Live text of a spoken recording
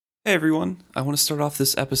Hey everyone, I want to start off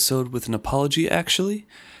this episode with an apology actually.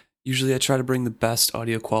 Usually I try to bring the best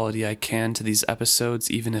audio quality I can to these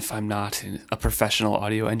episodes, even if I'm not a professional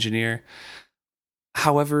audio engineer.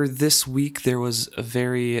 However, this week there was a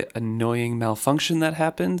very annoying malfunction that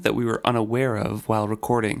happened that we were unaware of while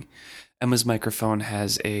recording. Emma's microphone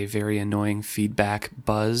has a very annoying feedback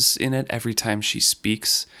buzz in it every time she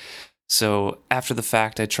speaks. So after the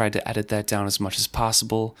fact, I tried to edit that down as much as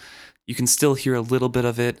possible. You can still hear a little bit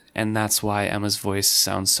of it, and that's why Emma's voice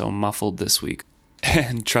sounds so muffled this week.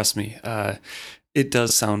 And trust me, it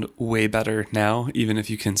does sound way better now, even if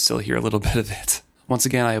you can still hear a little bit of it. Once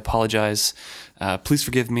again, I apologize. Please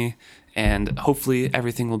forgive me, and hopefully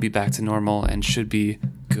everything will be back to normal and should be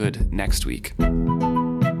good next week.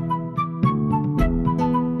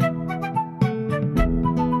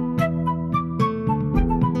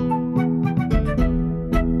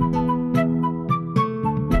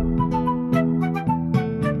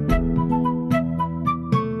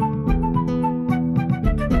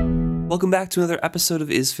 Welcome back to another episode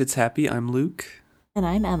of Is Fitz Happy? I'm Luke. And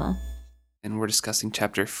I'm Emma. And we're discussing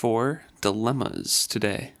Chapter 4, Dilemmas,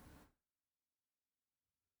 today.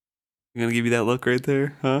 I'm gonna give you that look right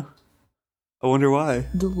there, huh? I wonder why.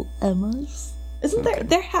 Dilemmas? Isn't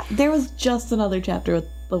there was just another chapter with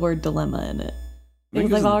the word dilemma in it.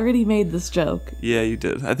 Because I've already made this joke. Yeah, you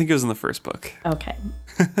did. I think it was in the first book. Okay.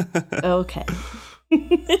 Okay.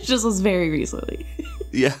 It just was very recently.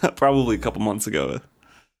 Yeah, probably a couple months ago.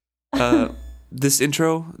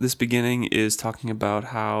 This beginning is talking about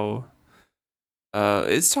how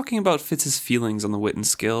it's talking about Fitz's feelings on the wit and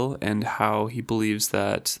skill and how he believes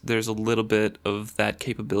that there's a little bit of that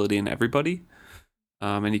capability in everybody.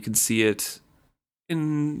 And you can see it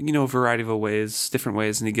in, a variety of ways, different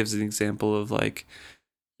ways. And he gives an example of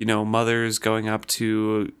mothers going up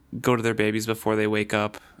to go to their babies before they wake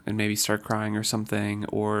up and maybe start crying or something,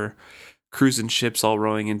 or cruising ships all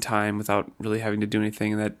rowing in time without really having to do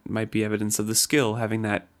anything. That might be evidence of the skill, having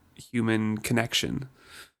that human connection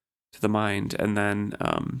to the mind. And then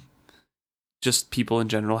just people in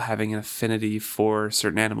general having an affinity for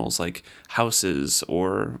certain animals, like houses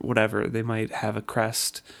or whatever. They might have a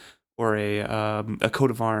crest or a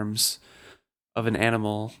coat of arms of an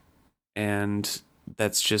animal, and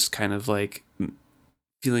that's just kind of like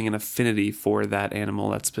feeling an affinity for that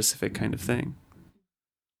animal, that specific kind of thing.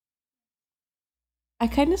 I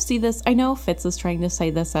kind of see this. I know Fitz is trying to say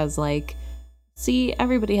this as see,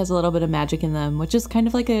 everybody has a little bit of magic in them, which is kind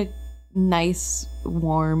of like a nice,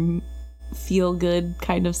 warm, feel-good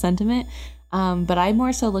kind of sentiment. But I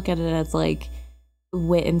more so look at it as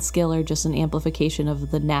wit and skill are just an amplification of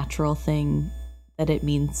the natural thing that it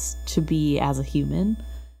means to be as a human.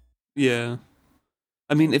 Yeah.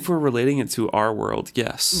 I mean, if we're relating it to our world,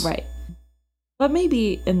 yes. Right. But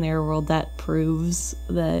maybe in their world that proves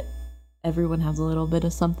that everyone has a little bit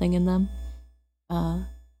of something in them. I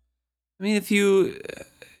mean,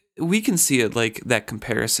 we can see it like that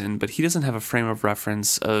comparison, but he doesn't have a frame of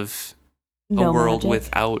reference of a world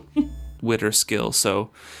without wit or skill.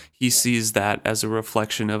 So he sees that as a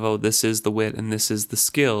reflection of, this is the wit and this is the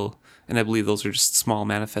skill. And I believe those are just small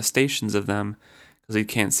manifestations of them, because he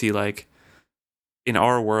can't see in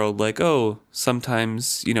our world,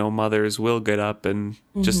 sometimes, mothers will get up and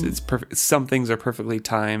just, it's perfect. Some things are perfectly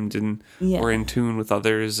timed and or in tune with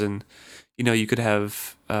others. And, you could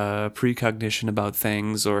have precognition about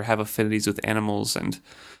things or have affinities with animals. And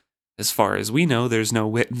as far as we know, there's no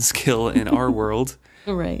wit and skill in our world.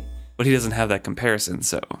 Right. But he doesn't have that comparison.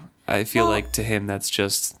 So I feel like to him, that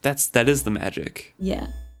is the magic. Yeah,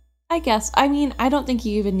 I guess. I mean, I don't think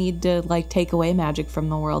you even need to take away magic from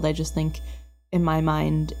the world. I just think, in my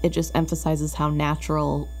mind, it just emphasizes how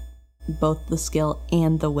natural both the skill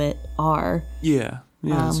and the wit are. Yeah.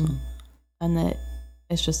 And that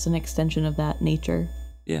it's just an extension of that nature.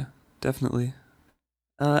 Yeah, definitely.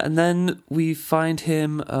 And then we find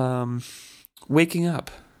him waking up.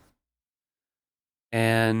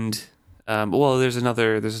 And, there's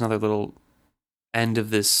another little end of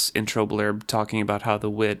this intro blurb talking about how the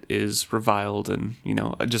wit is reviled and,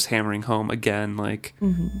 just hammering home again,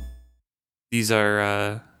 these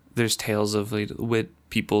are, there's tales of wit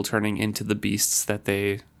people turning into the beasts that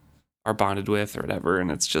they are bonded with or whatever,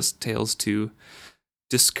 and it's just tales to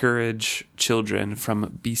discourage children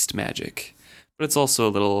from beast magic. But it's also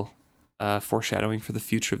a little foreshadowing for the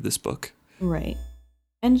future of this book. Right.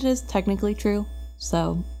 And it is technically true,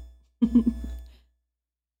 so...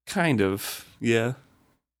 Kind of, yeah.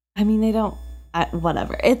 I mean, they don't...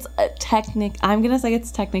 whatever. It's I'm gonna say it's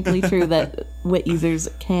technically true that wit users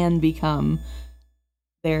can become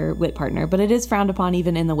their wit partner, but it is frowned upon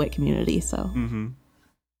even in the wit community, so.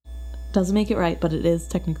 Doesn't make it right, but it is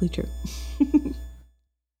technically true.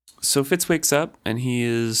 So Fitz wakes up and he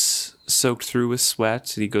is soaked through with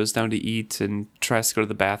sweat. And he goes down to eat and tries to go to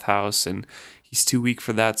the bathhouse, and he's too weak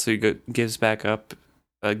for that, so he gives that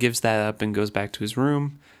up and goes back to his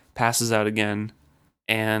room, passes out again,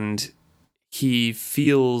 and he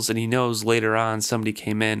feels and he knows later on somebody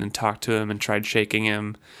came in and talked to him and tried shaking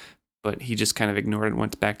him, but he just kind of ignored it and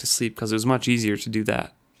went back to sleep because it was much easier to do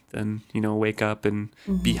that than, wake up and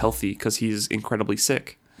be healthy because he's incredibly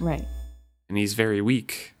sick. Right. And he's very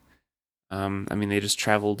weak. They just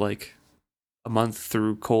traveled like a month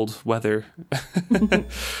through cold weather,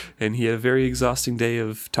 and he had a very exhausting day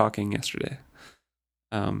of talking yesterday.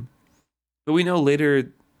 But we know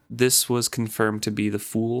later this was confirmed to be the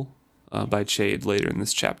Fool by Chade later in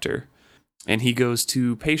this chapter. And he goes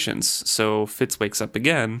to Patience. So Fitz wakes up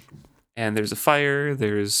again, and there's a fire,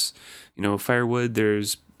 there's, firewood,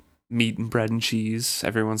 there's meat and bread and cheese,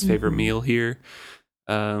 everyone's favorite meal here.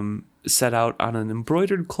 Set out on an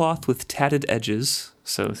embroidered cloth with tatted edges.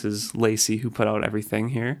 So this is Lacey who put out everything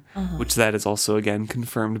here, which that is also, again,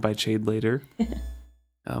 confirmed by Chade later.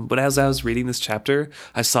 But as I was reading this chapter,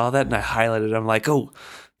 I saw that and I highlighted it. I'm like, oh,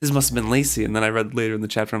 this must have been Lacey. And then I read later in the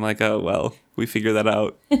chapter, I'm like, oh, well, we figured that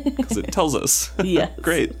out because it tells us. Yes.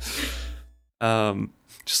 Great.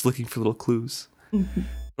 Just looking for little clues.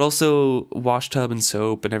 But also wash tub and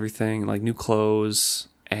soap and everything, like new clothes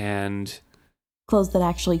and... Clothes that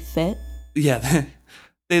actually fit. Yeah,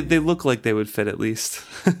 they look like they would fit at least.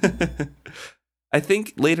 I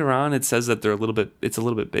think later on it says that it's a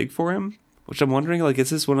little bit big for him, which I'm wondering, like, is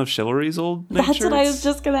this one of Chivalry's old night That's shirts? what I was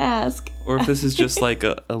just gonna ask. Or if this is just like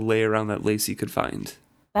a lay around that Lacey could find.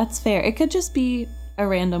 That's fair. It could just be a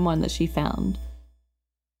random one that she found.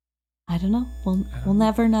 I don't know. We'll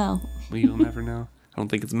never know. We'll never know. I don't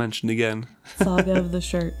think it's mentioned again. Saga of the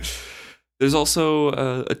shirt. There's also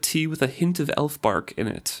a tea with a hint of elf bark in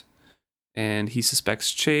it. And he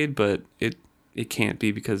suspects Chade, but it can't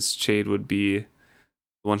be because Chade would be the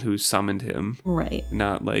one who summoned him. Right.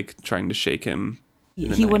 Not like trying to shake him.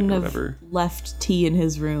 He wouldn't have left tea in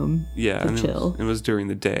his room to chill. It was during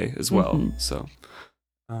the day as well. So,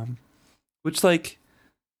 which like,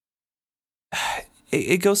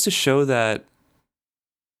 it goes to show that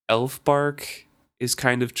elf bark is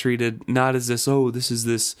kind of treated not as this is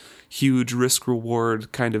this huge risk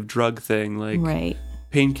reward kind of drug thing, like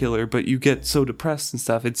painkiller, but you get so depressed and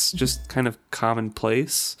stuff. It's just kind of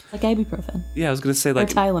commonplace. Like ibuprofen. Yeah, I was going to say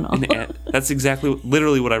like... Or Tylenol. That's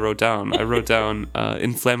literally what I wrote down. I wrote down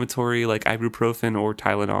inflammatory, like ibuprofen or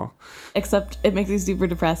Tylenol. Except it makes you super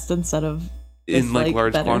depressed instead of... In like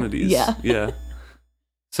large better. Quantities. Yeah. Yeah.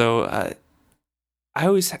 So I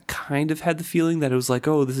always kind of had the feeling that it was like,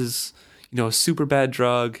 oh, this is... a super bad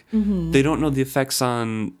drug. They don't know the effects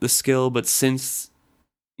on the skill, but since,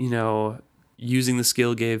 using the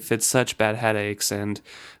skill gave Fitz such bad headaches and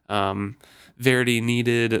Verity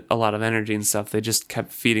needed a lot of energy and stuff, they just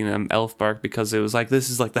kept feeding them elf bark because it was like, this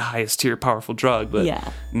is like the highest tier powerful drug.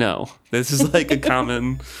 But no, this is like a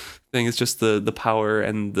common thing. It's just the power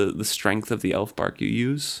and the strength of the elf bark you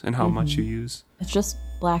use and how much you use. It's just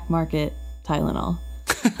black market Tylenol.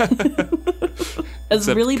 It's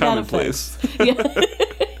Except really bad commonplace. Yeah.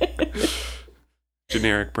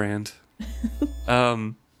 Generic brand.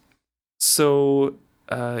 So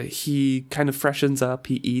he kind of freshens up.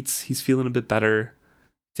 He eats. He's feeling a bit better.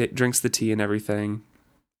 Drinks the tea and everything.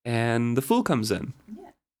 And the Fool comes in.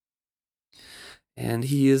 Yeah. And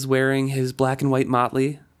he is wearing his black and white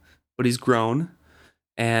motley, but he's grown.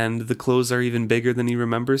 And the clothes are even bigger than he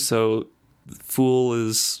remembers. So the Fool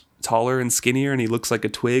is taller and skinnier, and he looks like a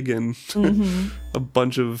twig and a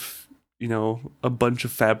bunch of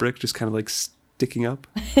fabric just kind of like sticking up.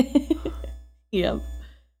 Yep.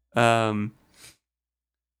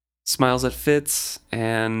 Smiles at Fitz,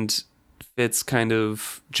 and Fitz kind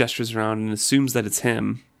of gestures around and assumes that it's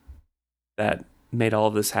him that made all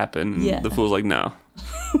of this happen. Yeah. The Fool's like, no.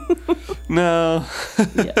 No.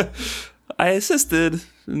 Yeah. I assisted,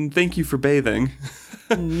 and thank you for bathing.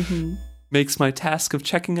 Makes my task of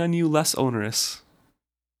checking on you less onerous.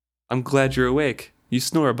 I'm glad you're awake. You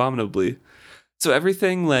snore abominably. So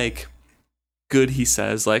everything, like, good he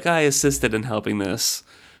says, like, I assisted in helping this,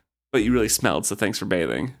 but you really smelled, so thanks for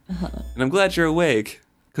bathing. And I'm glad you're awake,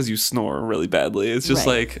 because you snore really badly. It's just,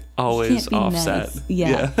 like, always offset. Nice.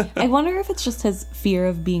 Yeah. I wonder if it's just his fear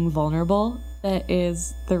of being vulnerable that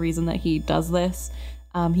is the reason that he does this.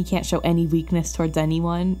 He can't show any weakness towards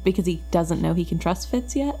anyone, because he doesn't know he can trust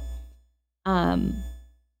Fitz yet.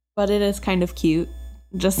 But it is kind of cute,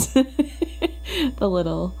 just the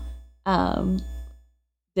little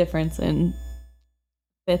difference in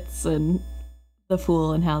Fitz and the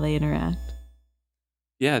fool and how they interact.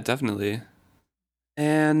 Yeah, definitely.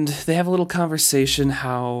 And they have a little conversation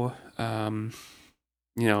how,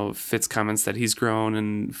 Fitz comments that he's grown,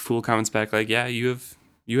 and Fool comments back like, yeah, you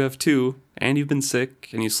have too, and you've been sick,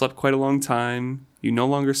 and you slept quite a long time. You no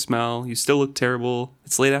longer smell. You still look terrible.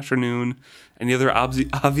 It's late afternoon. Any other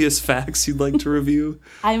obvious facts you'd like to review?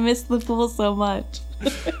 I miss the fool so much.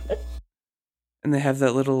 And they have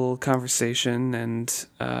that little conversation, and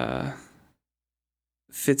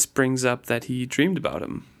Fitz brings up that he dreamed about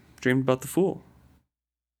the fool.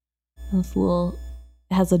 The fool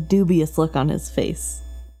has a dubious look on his face.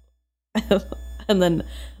 And then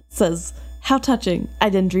says, "How touching. I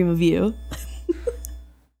didn't dream of you."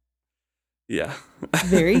 Yeah.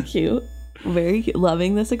 Very cute. Very cute.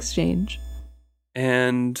 Loving this exchange.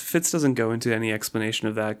 And Fitz doesn't go into any explanation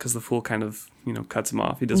of that because the fool kind of, cuts him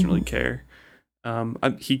off. He doesn't really care.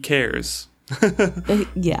 He cares.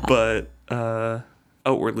 Yeah. But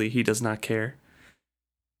outwardly, he does not care.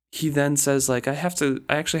 He then says, like, I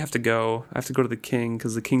actually have to go. I have to go to the king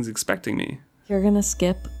because the king's expecting me. You're going to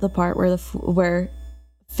skip the part where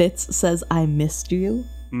Fitz says, "I missed you"?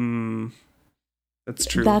 That's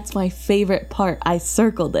true. That's my favorite part. I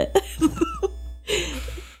circled it.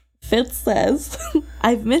 Fitz says,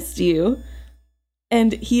 "I've missed you."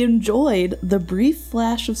 And he enjoyed the brief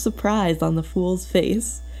flash of surprise on the fool's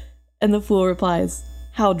face. And the fool replies,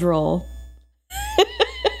 "How droll."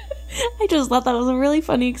 I just thought that was a really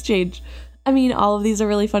funny exchange. I mean, all of these are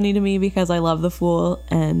really funny to me because I love the fool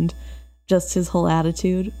and just his whole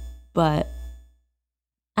attitude. But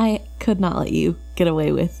I could not let you get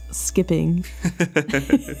away with skipping.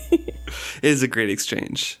 It is a great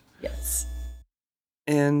exchange. Yes.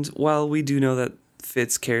 And while we do know that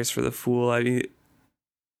Fitz cares for the fool, I mean,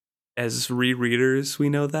 as rereaders, we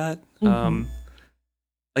know that.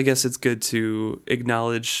 I guess it's good to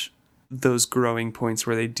acknowledge those growing points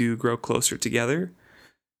where they do grow closer together.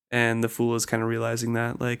 And the fool is kind of realizing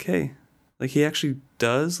that, like, hey, like, he actually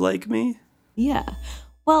does like me. Yeah.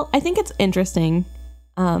 Well, I think it's interesting,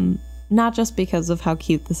 not just because of how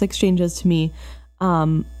cute this exchange is to me.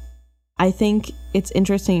 I think it's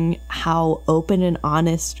interesting how open and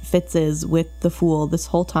honest Fitz is with the fool this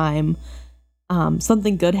whole time.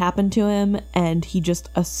 Something good happened to him, and he just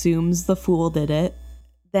assumes the fool did it.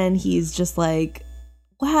 Then he's just like,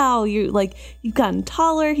 wow, you've gotten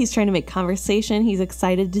taller. He's trying to make conversation. He's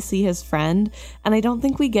excited to see his friend. And I don't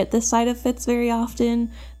think we get this side of Fitz very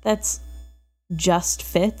often. That's just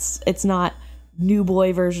Fitz. It's not new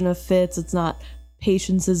boy version of Fitz. It's not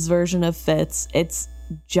Patience's version of Fitz. It's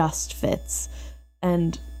just Fitz.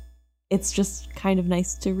 And it's just kind of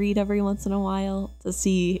nice to read every once in a while to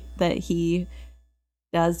see that he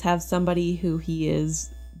does have somebody who he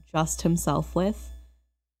is just himself with.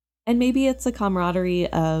 And maybe it's a camaraderie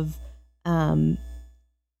of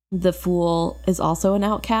the fool is also an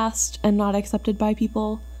outcast and not accepted by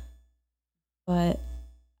people. But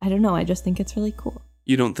I don't know. I just think it's really cool.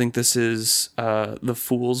 You don't think this is the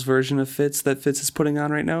fool's version of Fitz that Fitz is putting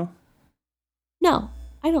on right now? No,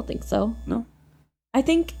 I don't think so. No? I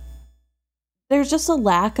think there's just a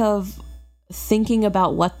lack of thinking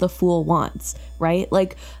about what the fool wants, right?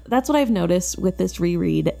 Like, that's what I've noticed with this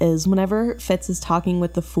reread is whenever Fitz is talking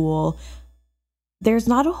with the fool, there's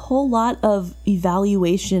not a whole lot of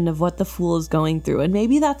evaluation of what the fool is going through. And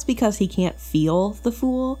maybe that's because he can't feel the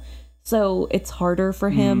fool. So it's harder for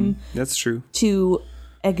him that's true. To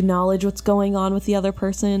acknowledge what's going on with the other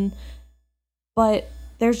person. But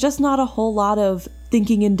there's just not a whole lot of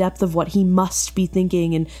thinking in depth of what he must be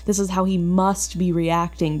thinking and this is how he must be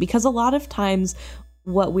reacting. Because a lot of times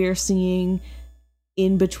what we're seeing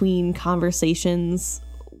in between conversations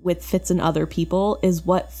with Fitz and other people is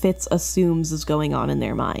what Fitz assumes is going on in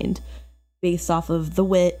their mind based off of the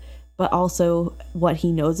wit, but also what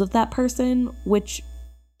he knows of that person, which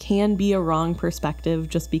can be a wrong perspective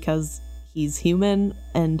just because he's human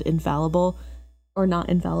and infallible or not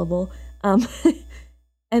infallible.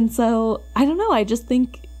 And so, I don't know, I just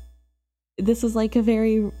think this is like a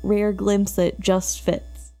very rare glimpse at just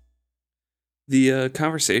Fitz. The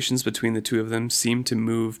conversations between the two of them seem to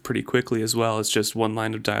move pretty quickly as well. It's just one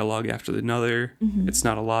line of dialogue after another. It's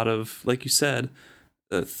not a lot of, like you said,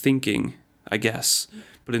 thinking, I guess.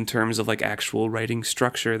 But in terms of like actual writing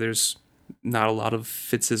structure, there's not a lot of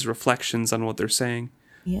Fitz's reflections on what they're saying.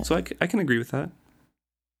 Yeah. So I can agree with that.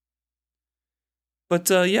 But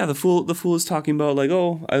yeah, the fool is talking about like,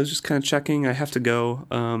 oh, I was just kind of checking. I have to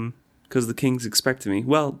go because the king's expecting me.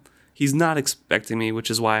 Well, he's not expecting me, which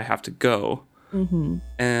is why I have to go.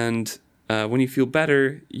 And when you feel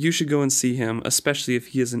better, you should go and see him, especially if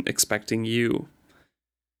he isn't expecting you.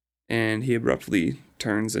 And he abruptly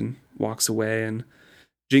turns and walks away and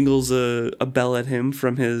jingles a bell at him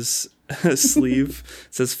from his sleeve.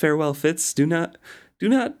 Says, "Farewell, Fitz. Do not,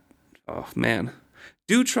 oh man,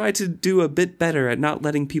 do try to do a bit better at not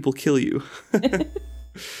letting people kill you."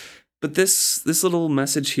 But this little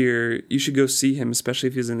message here, you should go see him, especially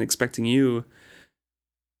if he isn't expecting you,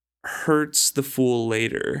 hurts the Fool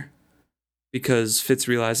later. Because Fitz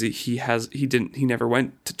realizes he never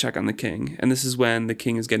went to check on the king. And this is when the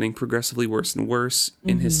king is getting progressively worse and worse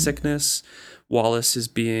in his sickness. Wallace is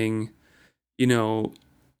being,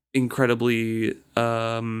 incredibly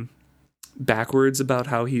backwards about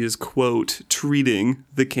how he is, quote, treating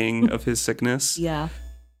the king of his sickness. Yeah.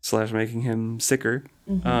 / making him sicker.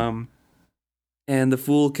 And the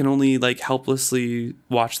Fool can only helplessly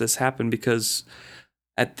watch this happen because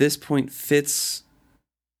at this point, Fitz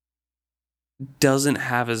doesn't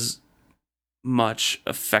have as much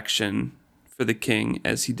affection for the king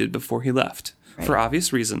as he did before he left, for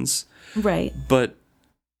obvious reasons. Right. But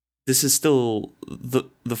this is still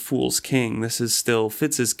the Fool's king. This is still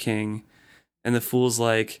Fitz's king. And the Fool's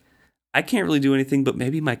like, I can't really do anything, but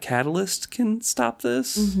maybe my catalyst can stop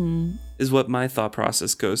this, is what my thought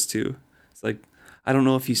process goes to. It's like, I don't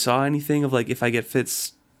know if he saw anything of if I get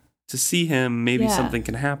Fitz to see him, maybe something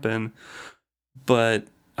can happen. But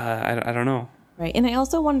I don't know. Right. And I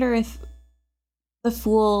also wonder if the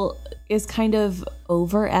Fool is kind of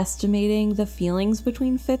overestimating the feelings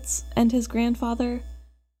between Fitz and his grandfather.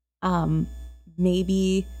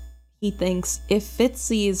 Maybe he thinks if Fitz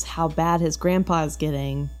sees how bad his grandpa is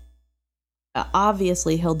getting,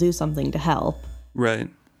 obviously he'll do something to help. Right.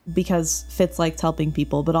 Because Fitz likes helping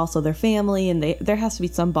people, but also their family, and there has to be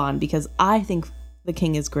some bond because I think the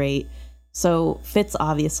king is great. So Fitz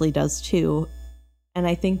obviously does too. And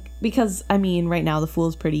I think because, right now the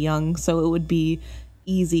Fool's pretty young, so it would be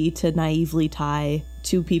easy to naively tie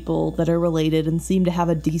two people that are related and seem to have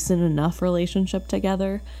a decent enough relationship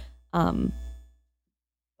together.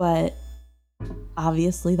 But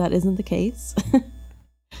obviously that isn't the case.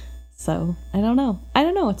 So I don't know.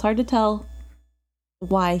 It's hard to tell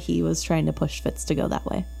why he was trying to push Fitz to go that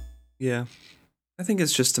way. Yeah. I think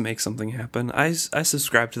it's just to make something happen. I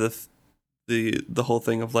subscribe to the whole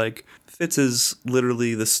thing of Fitz is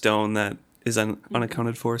literally the stone that is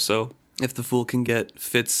unaccounted for. So if the Fool can get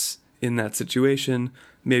Fitz in that situation,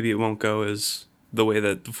 maybe it won't go as the way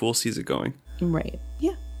that the Fool sees it going. Right.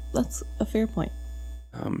 Yeah, that's a fair point.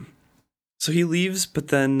 So he leaves, but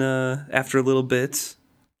then after a little bit,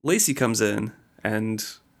 Lacey comes in and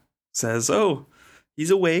says, "Oh, he's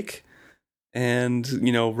awake," and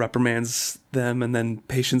reprimands them, and then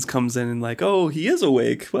Patience comes in and "Oh, he is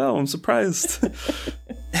awake. Wow, I'm surprised."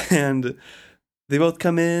 And they both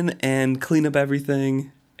come in and clean up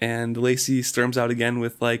everything, and Lacey storms out again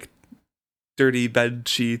with dirty bed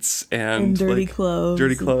sheets and dirty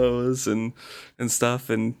clothes and stuff,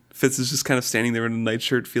 and Fitz is just kind of standing there in a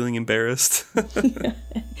nightshirt feeling embarrassed. Yeah.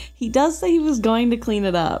 He does say he was going to clean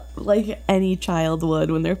it up like any child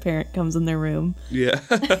would when their parent comes in their room. Yeah.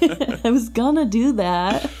 I was gonna do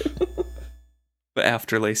that. But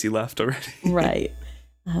after Lacey left already. Right.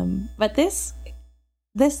 But this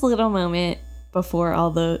little moment before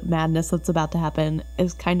all the madness that's about to happen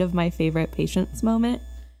is kind of my favorite Patience moment.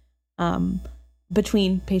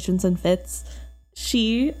 Between Patience and Fitz,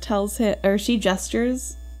 she tells him, or she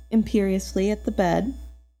gestures imperiously at the bed,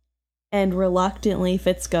 and reluctantly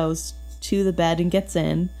Fitz goes to the bed and gets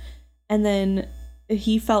in, and then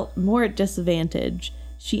he felt more at disadvantage.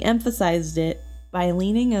 She emphasized it by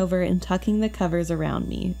leaning over and tucking the covers around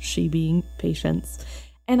me, she being Patience.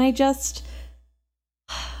 And I just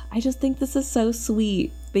think this is so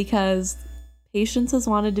sweet because Patience has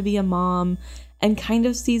wanted to be a mom and kind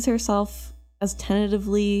of sees herself as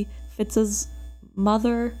tentatively Fitz's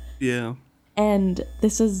mother. Yeah. And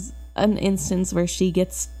this is an instance where she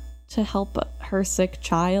gets to help her sick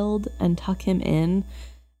child and tuck him in.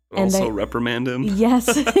 Also reprimand him.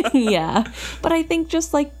 Yes. Yeah. But I think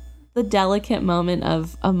just the delicate moment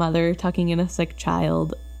of a mother tucking in a sick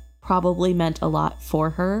child probably meant a lot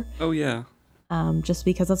for her. Oh, yeah. Just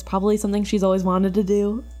because that's probably something she's always wanted to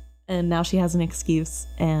do. And now she has an excuse.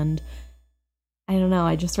 And I don't know.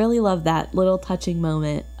 I just really love that little touching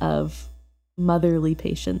moment of motherly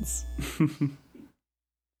patience. And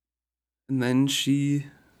then she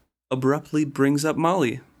abruptly brings up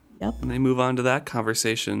Molly. Yep. And they move on to that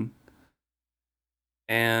conversation.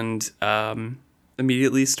 And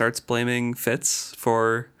immediately starts blaming Fitz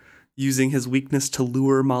for using his weakness to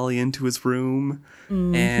lure Molly into his room.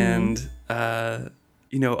 Mm-hmm. And,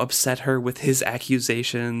 upset her with his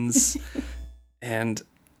accusations. And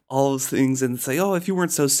all those things, and say, "Oh, if you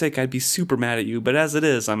weren't so sick, I'd be super mad at you. But as it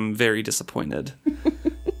is, I'm very disappointed."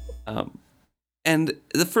 And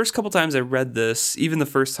the first couple times I read this, even the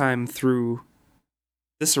first time through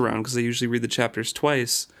this around, because I usually read the chapters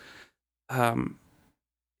twice,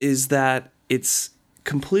 is that it's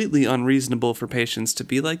completely unreasonable for Patience to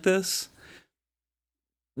be like this.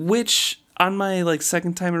 Which, on my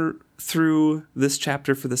second time through this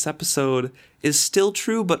chapter for this episode, is still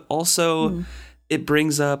true, but also it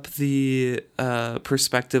brings up the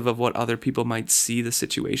perspective of what other people might see the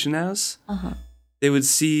situation as. They would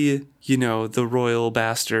see, the royal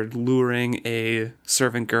bastard luring a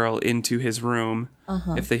servant girl into his room.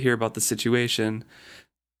 If they hear about the situation,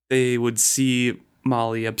 they would see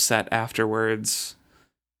Molly upset afterwards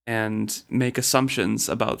and make assumptions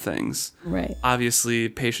about things. Right. Obviously,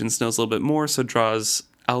 Patience knows a little bit more, so draws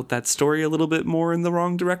out that story a little bit more in the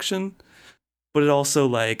wrong direction. But it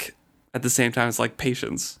also, at the same time, it's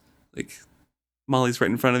Patience. Molly's right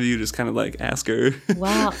in front of you, just kind of ask her.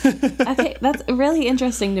 Wow. Okay, that's really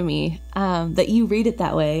interesting to me, that you read it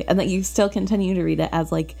that way and that you still continue to read it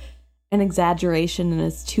as an exaggeration and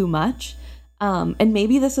it's too much. And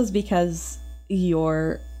maybe this is because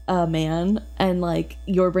you're a man and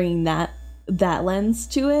you're bringing that lens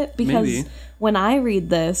to it, because Maybe. When I read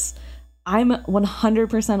this, I'm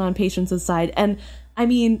 100% on Patience's side. And I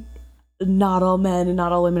mean, not all men and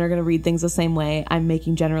not all women are going to read things the same way. I'm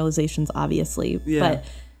making generalizations, obviously. Yeah.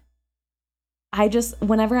 But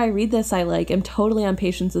whenever I read this, I am totally on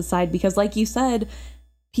Patience's side, because like you said,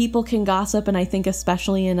 people can gossip. And I think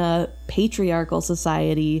especially in a patriarchal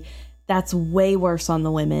society, that's way worse on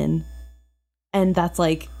the women. And that's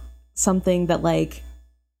something that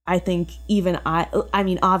I think even I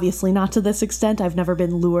mean, obviously not to this extent. I've never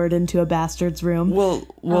been lured into a bastard's room. Well,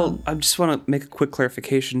 I just want to make a quick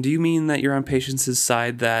clarification. Do you mean that you're on Patience's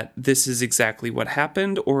side that this is exactly what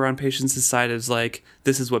happened, or on Patience's side as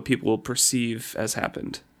this is what people will perceive as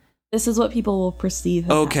happened? This is what people will perceive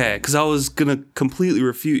as Okay, because I was going to completely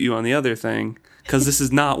refute you on the other thing, because this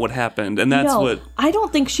is not what happened, and that's what... I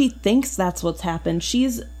don't think she thinks that's what's happened.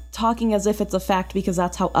 She's talking as if it's a fact because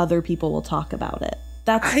that's how other people will talk about it.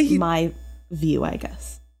 That's my view, I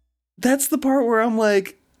guess. That's the part where I'm I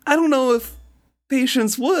don't know if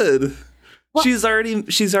Patience would. Well, she's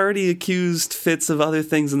already accused Fitz of other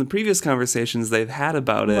things in the previous conversations they've had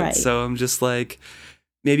about it. Right. So I'm just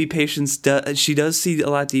maybe Patience she does see a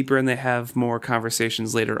lot deeper, and they have more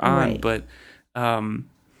conversations later on. Right. But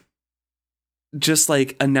just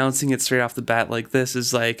announcing it straight off the bat like this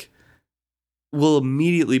is will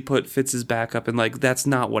immediately put Fitz's back up, and that's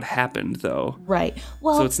not what happened though. Right.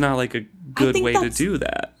 Well, so it's not a good way to do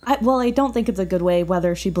that. I don't think it's a good way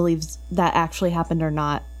whether she believes that actually happened or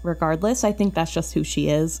not. Regardless, I think that's just who she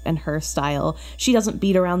is and her style. She doesn't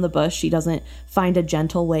beat around the bush. She doesn't find a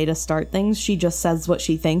gentle way to start things. She just says what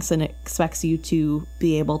she thinks and expects you to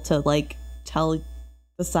be able to tell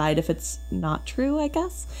the side if it's not true, I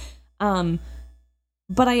guess. But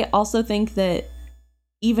I also think that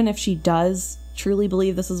even if she does truly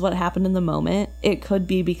believe this is what happened in the moment, it could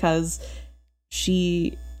be because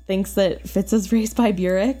she thinks that Fitz is raised by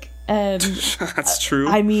Burrich, and that's true.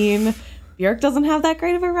 I mean, Burrich doesn't have that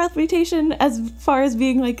great of a reputation as far as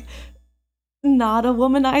being not a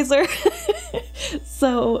womanizer.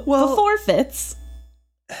 So before Fitz,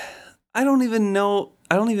 I don't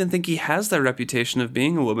even think he has that reputation of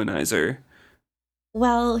being a womanizer.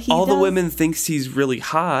 Well, the women thinks he's really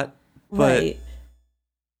hot, but right.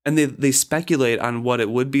 And they speculate on what it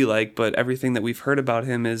would be like, but everything that we've heard about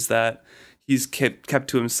him is that he's kept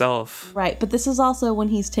to himself. Right, but this is also when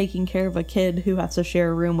he's taking care of a kid who has to share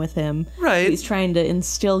a room with him. Right. He's trying to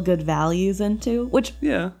instill good values into, which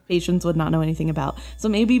Patience would not know anything about. So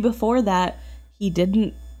maybe before that, he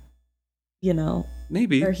didn't,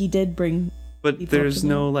 Maybe. Or he did bring... But there's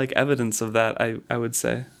no, evidence of that, I would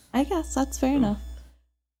say. I guess that's fair enough.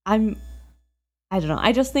 I don't know.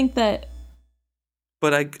 I just think that...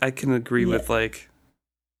 But I can agree with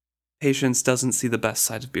Patience doesn't see the best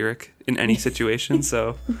side of Burrich in any situation,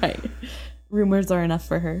 so right. Rumors are enough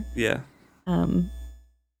for her. Yeah. I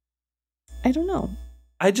don't know.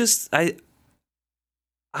 I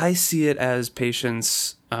see it as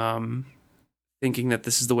Patience thinking that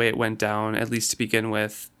this is the way it went down, at least to begin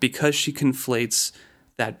with, because she conflates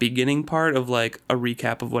that beginning part of a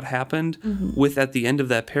recap of what happened with at the end of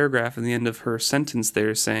that paragraph and the end of her sentence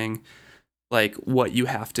there saying what you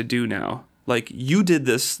have to do now. You did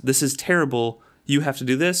this is terrible, you have to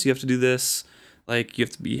do this, you have to do this, you have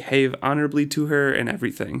to behave honorably to her and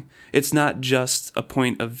everything. It's not just a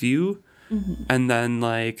point of view, and then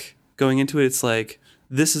going into it, it's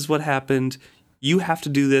this is what happened, you have to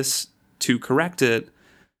do this to correct it,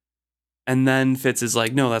 And then Fitz is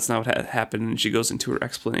like, no, that's not what happened. And she goes into her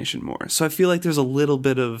explanation more. So I feel like there's a little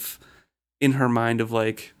bit of, in her mind, of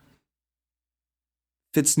like,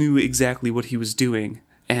 Fitz knew exactly what he was doing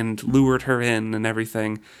and lured her in and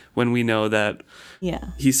everything, when we know that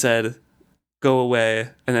he said, go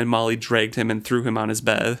away, and then Molly dragged him and threw him on his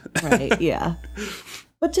bed. Right, yeah.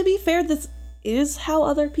 But to be fair, this is how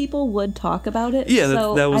other people would talk about it. Yeah,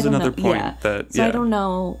 so that was another point. Yeah. So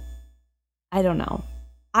I don't know.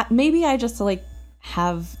 Maybe I just like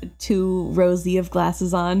have too rosy of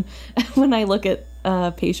glasses on when I look at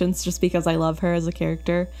Patience, just because I love her as a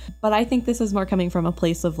character. But I think this is more coming from a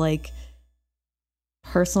place of like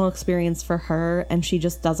personal experience for her, and she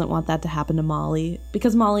just doesn't want that to happen to Molly,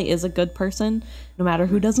 because Molly is a good person, no matter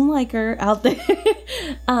who doesn't like her out there.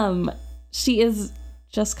 She is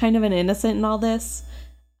just kind of an innocent in all this,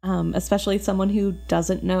 especially someone who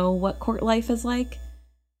doesn't know what court life is like.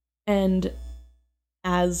 And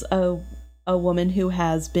as a woman who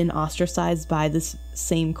has been ostracized by this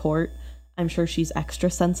same court, I'm sure she's extra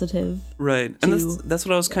sensitive. Right. And that's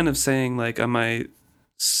what I was kind of saying, like, on my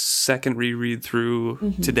second reread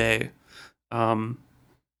through today, that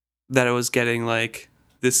I was getting, like,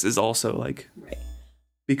 this is also, like,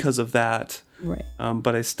 because of that. Right.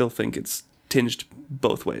 But I still think it's tinged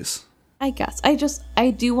both ways. I guess. I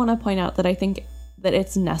do want to point out that I think that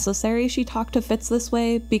it's necessary she talked to Fitz this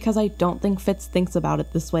way, because I don't think Fitz thinks about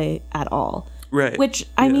it this way at all. Right. Which,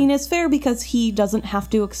 I mean, is fair, because he doesn't have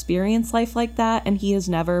to experience life like that, and he has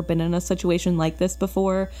never been in a situation like this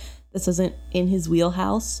before. This isn't in his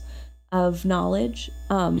wheelhouse of knowledge.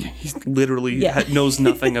 He literally knows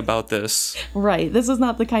nothing about this. Right. This is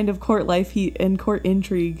not the kind of court life and court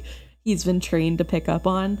intrigue he's been trained to pick up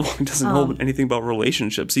on. Well, he doesn't know anything about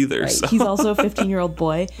relationships either. Right. So. He's also a 15-year-old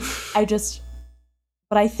boy.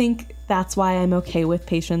 But I think that's why I'm okay with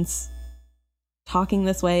Patience talking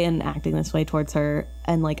this way and acting this way towards her,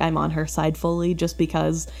 and like I'm on her side fully, just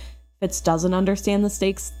because Fitz doesn't understand the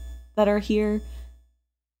stakes that are here,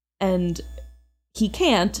 and he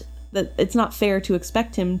can't. That it's not fair to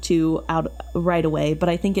expect him to out right away, but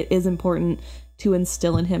I think it is important to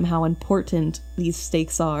instill in him how important these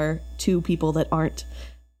stakes are to people that aren't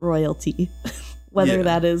royalty, whether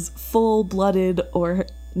that is full-blooded or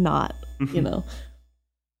not, you know.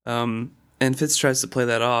 And Fitz tries to play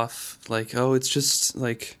that off, like, oh, it's just,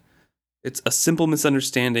 like, it's a simple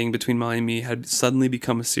misunderstanding between Molly and me had suddenly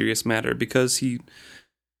become a serious matter, because he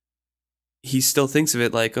still thinks of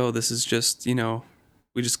it like, oh, this is just, you know,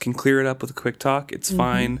 we just can clear it up with a quick talk, it's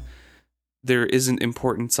fine, there isn't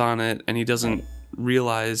importance on it, and he doesn't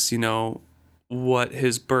realize, you know, what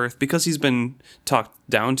his birth, because he's been talked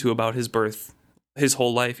down to about his birth his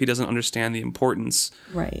whole life, he doesn't understand the importance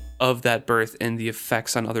of that birth and the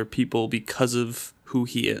effects on other people because of who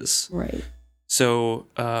he is. Right. So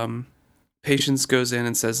Patience goes in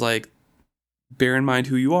and says, like, bear in mind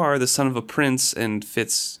who you are, the son of a prince, and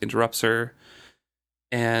Fitz interrupts her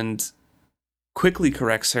and quickly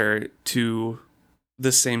corrects her to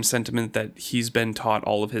the same sentiment that he's been taught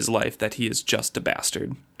all of his life, that he is just a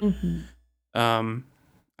bastard. I'm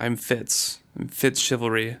Fitz. I'm Fitz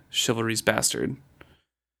Chivalry, Chivalry's bastard.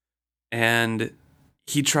 And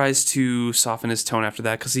he tries to soften his tone after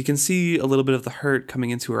that, because he can see a little bit of the hurt coming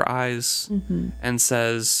into her eyes, and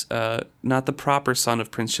says, not the proper son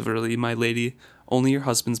of Prince Chivalry, my lady, only your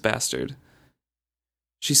husband's bastard.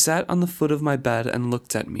 She sat on the foot of my bed and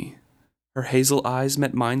looked at me. Her hazel eyes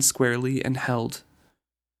met mine squarely and held.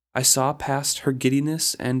 I saw past her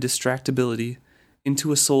giddiness and distractibility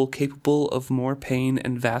into a soul capable of more pain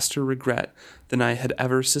and vaster regret than I had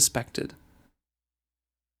ever suspected.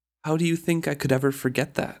 How do you think I could ever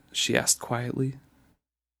forget that? She asked quietly.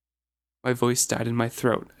 My voice died in my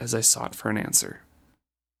throat as I sought for an answer.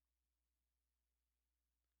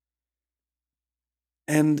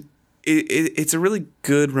 And it's a really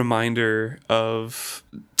good reminder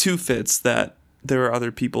to Fitz that there are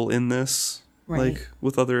other people in this, like,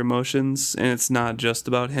 with other emotions, and it's not just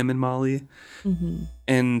about him and Molly.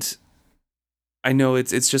 And I know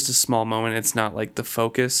it's just a small moment, it's not like the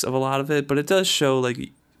focus of a lot of it, but it does show,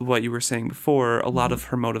 like what you were saying before, a lot of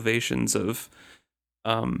her motivations of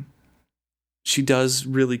she does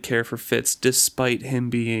really care for Fitz despite him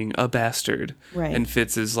being a bastard, and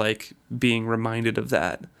Fitz is like being reminded of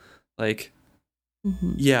that, like,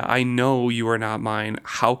 yeah, I know you are not mine,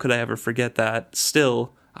 how could I ever forget that?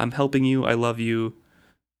 Still, I'm helping you, I love you,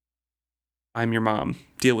 I'm your mom,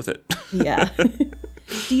 deal with it. Yeah.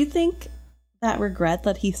 Do you think that regret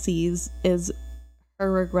that he sees is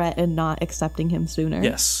her regret in not accepting him sooner?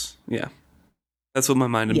 Yes. Yeah. That's what my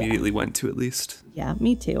mind immediately went to, at least. Yeah,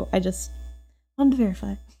 me too. I just wanted to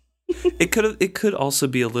verify. It could also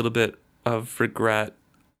be a little bit of regret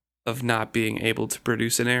of not being able to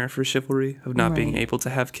produce an heir for chivalry, of not being Right. able to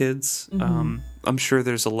have kids. Mhm. I'm sure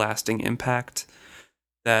there's a lasting impact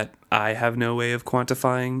that I have no way of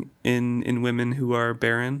quantifying in women who are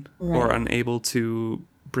barren or Right. unable to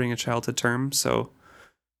bring a child to term. So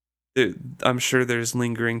I'm sure there's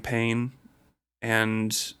lingering pain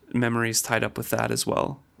and memories tied up with that as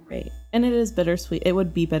well. Right. And it is bittersweet. It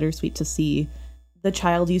would be bittersweet to see the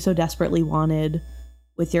child you so desperately wanted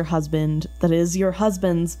with your husband that is your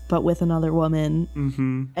husband's, but with another woman.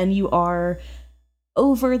 Mm-hmm. And you are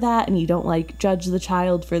over that and you don't like judge the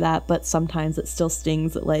child for that, but sometimes it still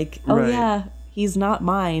stings that like, oh Right. yeah, he's not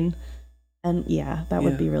mine. And yeah, that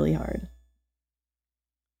would Yeah. be really hard.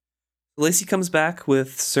 Lacey comes back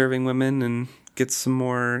with serving women and gets some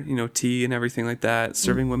more, tea and everything like that.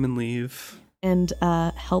 Serving women leave. And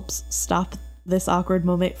helps stop this awkward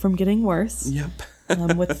moment from getting worse. Yep.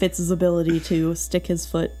 With Fitz's ability to stick his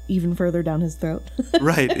foot even further down his throat.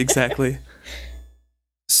 Right, exactly.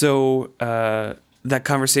 So that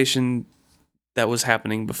conversation that was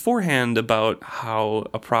happening beforehand about how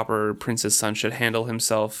a proper prince's son should handle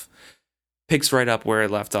himself picks right up where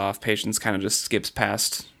it left off. Patience kind of just skips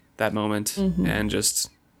past that moment and just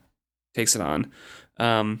takes it on.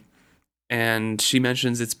 And she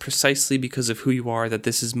mentions it's precisely because of who you are that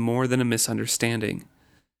this is more than a misunderstanding.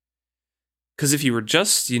 Because if you were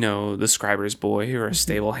just, the scriber's boy or a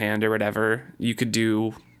stable hand or whatever, you could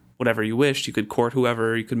do whatever you wished. You could court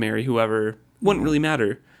whoever, you could marry whoever. Wouldn't really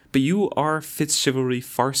matter. But you are Fitzchivalry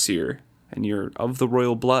Farseer, and you're of the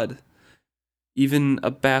royal blood. Even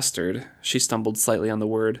a bastard, she stumbled slightly on the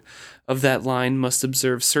word, of that line must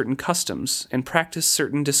observe certain customs and practice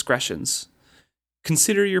certain discretions.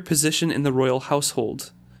 Consider your position in the royal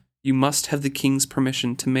household. You must have the king's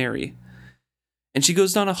permission to marry. And she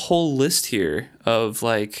goes down a whole list here of,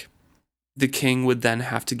 like, the king would then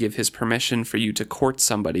have to give his permission for you to court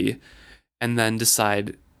somebody and then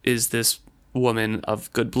decide, is this woman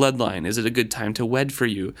of good bloodline? Is it a good time to wed for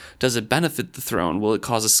you? Does it benefit the throne? Will it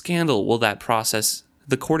cause a scandal? Will that process,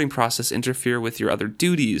 the courting process, interfere with your other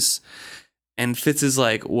duties? And Fitz is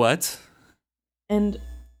like, what? And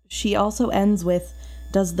she also ends with,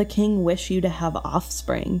 does the king wish you to have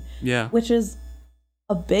offspring? Yeah. Which is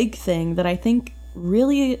a big thing that I think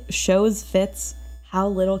really shows Fitz how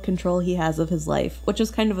little control he has of his life, which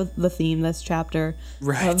is kind of the theme this chapter.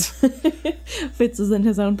 Right. Fitz is in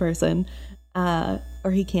his own person,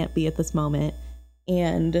 or he can't be at this moment.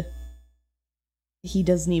 And he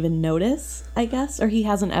doesn't even notice, I guess, or he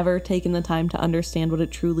hasn't ever taken the time to understand what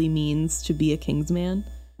it truly means to be a king's man.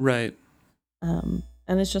 Right. And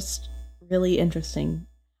it's just really interesting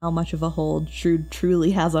how much of a hold Shrewd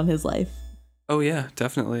truly has on his life. Oh, yeah,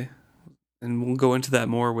 definitely. And we'll go into that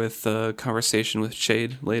more with the conversation with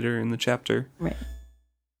Shade later in the chapter. Right.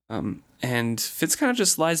 And Fitz kind of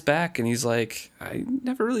just lies back and he's like, I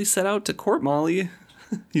never really set out to court Molly.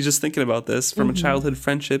 He's just thinking about this. From a childhood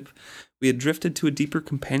friendship, we had drifted to a deeper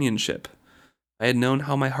companionship. I had known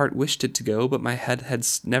how my heart wished it to go, but my head had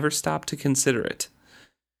never stopped to consider it.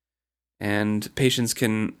 And Patience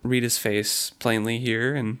can read his face plainly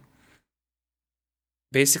here and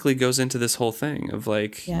basically goes into this whole thing of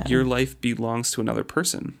like, your life belongs to another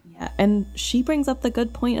person. Yeah, and she brings up the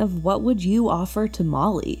good point of what would you offer to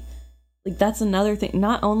Molly? Like, that's another thing.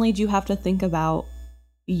 Not only do you have to think about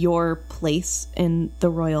your place in the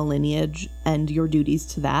royal lineage and your duties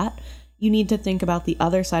to that, you need to think about the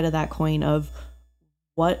other side of that coin of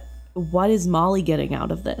what is Molly getting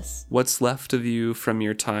out of this? What's left of you from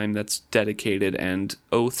your time that's dedicated and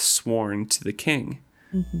oath sworn to the king?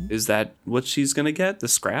 Is that what she's going to get? The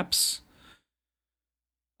scraps?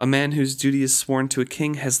 A man whose duty is sworn to a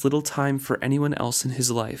king has little time for anyone else in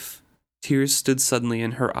his life. Tears stood suddenly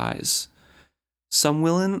in her eyes. Some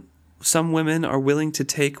women are willing to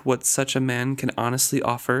take what such a man can honestly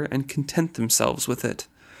offer and content themselves with it.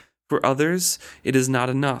 For others, it is not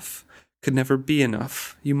enough, could never be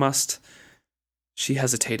enough. You must... She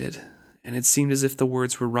hesitated, and it seemed as if the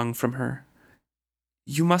words were wrung from her.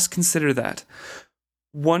 You must consider that.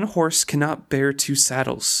 One horse cannot bear two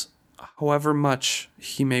saddles, however much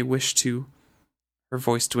he may wish to. Her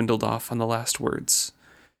voice dwindled off on the last words.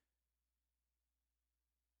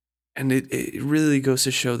 And it really goes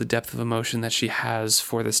to show the depth of emotion that she has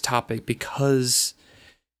for this topic because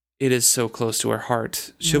it is so close to her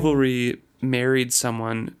heart. Yeah. Chivalry married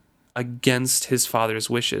someone against his father's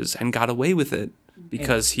wishes and got away with it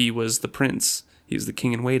because he was the prince. He was the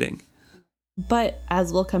king in waiting. But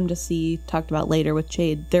as we'll come to see, talked about later with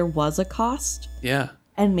Jade, there was a cost. Yeah.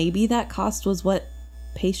 And maybe that cost was what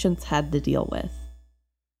Patience had to deal with.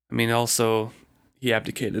 I mean, also, he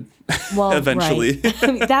abdicated Well, eventually. right.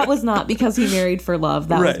 I mean, that was not because he married for love.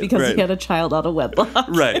 That was because he had a child out of wedlock.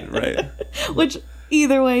 Right. Which,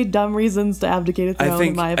 either way, dumb reasons to abdicate a throne,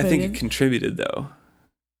 in my opinion. I think it contributed, though.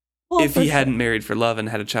 Well, if he hadn't married for love and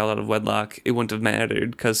had a child out of wedlock, it wouldn't have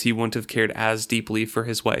mattered because he wouldn't have cared as deeply for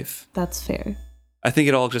his wife. That's fair. I think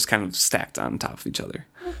it all just kind of stacked on top of each other.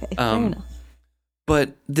 Okay, fair enough.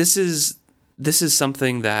 But this is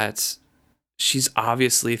something that she's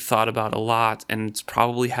obviously thought about a lot and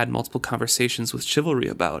probably had multiple conversations with Chivalry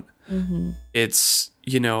about. Mm-hmm. It's,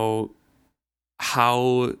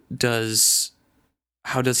 how does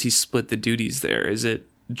he split the duties there? Is it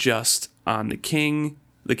just on the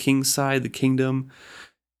king's side, the kingdom?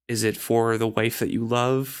 Is it for the wife that you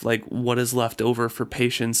love? Like, what is left over for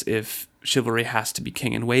Patience if Chivalry has to be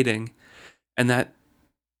king in waiting? And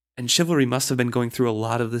Chivalry must have been going through a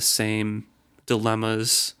lot of the same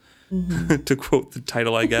dilemmas, to quote the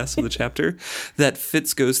title, I guess, of the chapter, that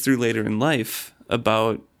Fitz goes through later in life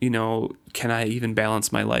about, can I even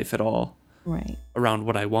balance my life at all? Right. Around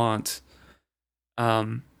what I want.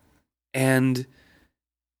 And it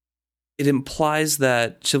implies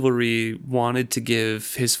that Chivalry wanted to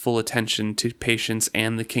give his full attention to Patience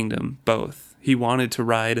and the kingdom, both. He wanted to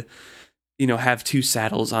ride, have two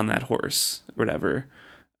saddles on that horse, or whatever.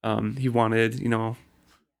 He wanted,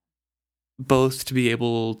 both to be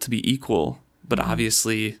able to be equal, but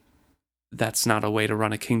obviously that's not a way to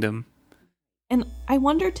run a kingdom. And I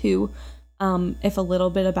wonder too, if a little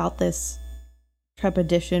bit about this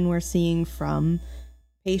trepidation we're seeing from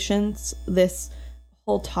Patience, this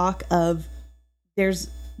whole talk of there's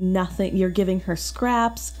nothing, you're giving her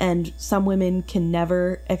scraps and some women can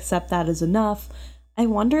never accept that as enough. I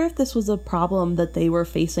wonder if this was a problem that they were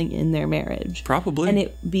facing in their marriage. Probably. And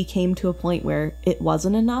it became to a point where it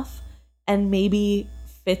wasn't enough. And maybe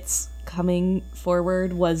Fitz coming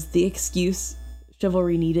forward was the excuse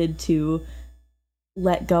Chivalry needed to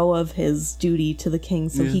let go of his duty to the king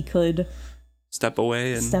so he could step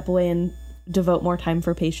away and devote more time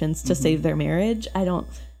for Patience to save their marriage. I don't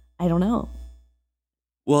know.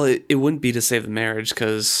 Well, it wouldn't be to save the marriage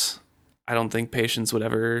because I don't think Patience would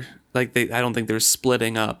ever I don't think they're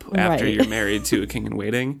splitting up after you're married to a king in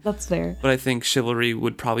waiting. That's fair. But I think Chivalry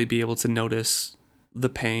would probably be able to notice the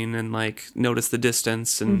pain and notice the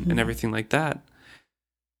distance and everything like that.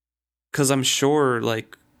 Because I'm sure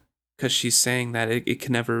because she's saying that it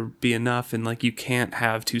can never be enough and you can't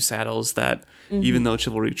have two saddles, that even though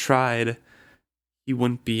Chivalry tried, he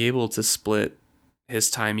wouldn't be able to split his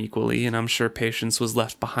time equally, and I'm sure Patience was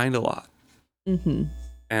left behind a lot.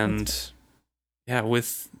 And yeah,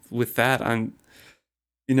 with that, I'm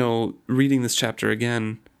reading this chapter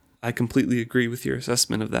again, I completely agree with your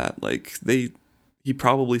assessment of that. He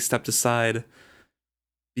probably stepped aside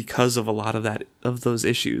because of a lot of those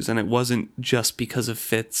issues, and it wasn't just because of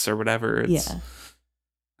Fitz or whatever. I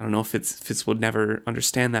don't know if Fitz would never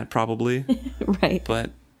understand that, probably. Right.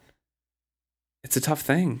 But it's a tough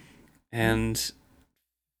thing, and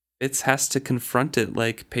Fitz has to confront it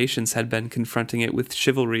like Patience had been confronting it with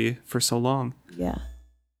Chivalry for so long. Yeah.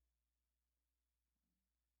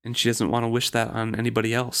 And she doesn't want to wish that on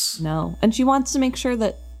anybody else. No. And she wants to make sure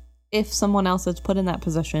that if someone else is put in that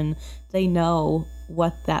position, they know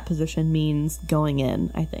what that position means going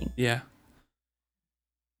in, I think. Yeah.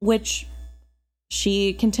 Which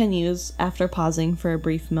she continues, after pausing for a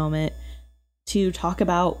brief moment, to talk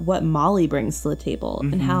about what Molly brings to the table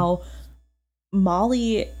and how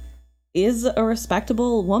Molly is a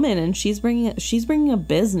respectable woman and she's bringing a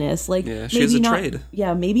business. She has a trade.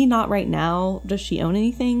 Yeah, maybe not right now does she own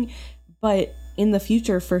anything, but in the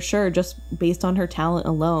future, for sure, just based on her talent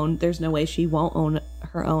alone, there's no way she won't own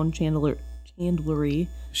her own chandlery.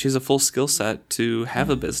 She has a full skill set to have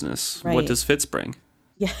a business. Right. What does Fitz bring?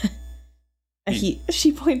 Yeah.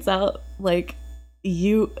 She points out,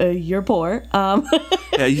 you're poor.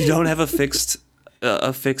 Yeah, you don't have a fixed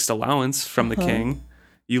allowance from the king.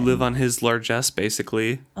 You live on his largesse,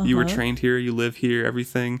 basically. You were trained here, you live here,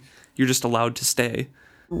 everything. You're just allowed to stay.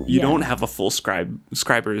 You don't have a full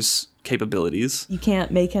scriber's capabilities. You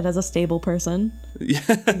can't make it as a stable person. Yeah.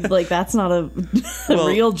 That's not a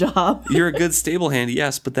real job. You're a good stable hand,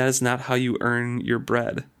 yes, but that is not how you earn your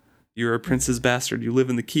bread. You're a prince's bastard. You live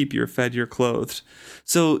in the keep. You're fed. You're clothed.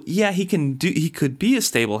 So yeah, he could be a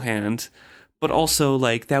stable hand, but also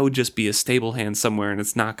that would just be a stable hand somewhere, and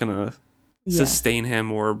it's not gonna sustain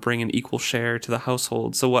him or bring an equal share to the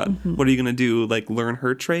household. So what? What are you gonna do? Learn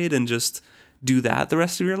her trade and just do that the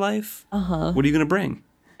rest of your life? What are you gonna bring?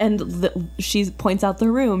 And she points out the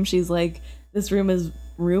room. She's like, "This room is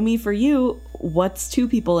roomy for you. What's two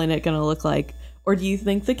people in it gonna look like? Or do you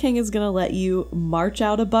think the king is going to let you march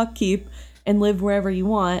out of Buckkeep and live wherever you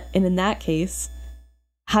want. And in that case,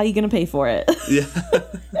 how are you going to pay for it? Yeah.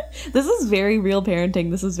 This is very real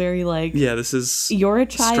parenting. This is very like, Yeah, this is you're a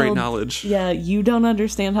child. Straight knowledge. Yeah, you don't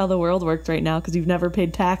understand how the world works right now because you've never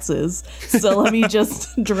paid taxes. So let me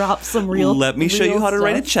just drop some real. Let me show you how to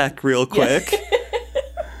write a stuff. check real quick.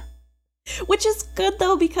 Which is good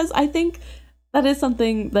though, because I think that is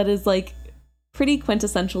something that is like pretty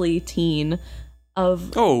quintessentially teen.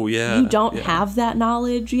 Of Oh yeah, you don't yeah. have that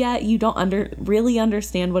knowledge yet. You don't really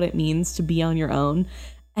understand what it means to be on your own,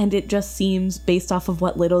 and it just seems, based off of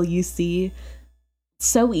what little you see,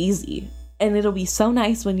 so easy. And it'll be so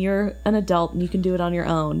nice when you're an adult and you can do it on your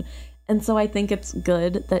own. And so I think it's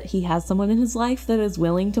good that he has someone in his life that is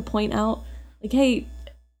willing to point out, like, hey,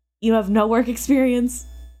 you have no work experience.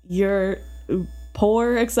 You're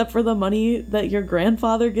poor except for the money that your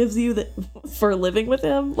grandfather gives you for living with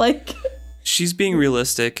him. Like, she's being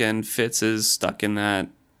realistic, and Fitz is stuck in that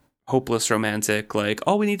hopeless romantic, like,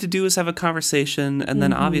 all we need to do is have a conversation, and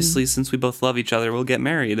then obviously, since we both love each other, we'll get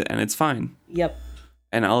married, and it's fine. Yep.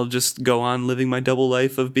 And I'll just go on living my double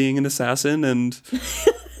life of being an assassin and,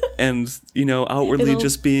 outwardly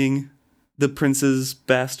just being the prince's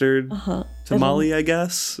bastard to Molly, I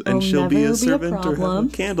guess. And she'll be a servant or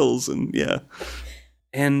have candles, and yeah.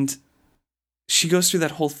 And she goes through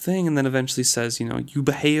that whole thing and then eventually says, you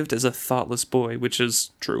behaved as a thoughtless boy, which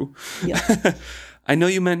is true. Yeah. I know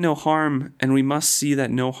you meant no harm, and we must see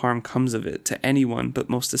that no harm comes of it to anyone, but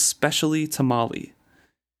most especially to Molly.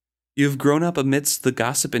 You have grown up amidst the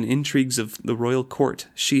gossip and intrigues of the royal court.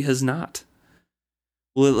 She has not.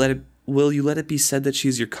 Will you let it be said that she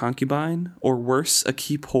is your concubine, or worse, a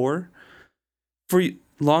keep whore? For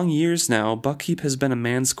long years now, Buckkeep has been a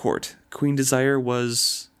man's court. Queen Desire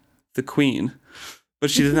was the queen,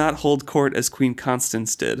 but she did not hold court as Queen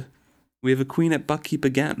Constance did. We have a queen at Buckkeep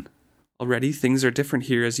again. Already, things are different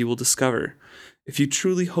here, as you will discover. If you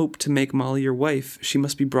truly hope to make Molly your wife, she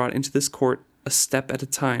must be brought into this court a step at a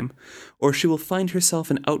time, or she will find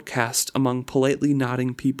herself an outcast among politely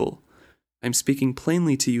nodding people. I am speaking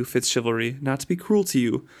plainly to you, Fitzchivalry, not to be cruel to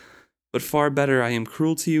you, but far better I am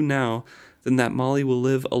cruel to you now than that Molly will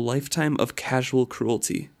live a lifetime of casual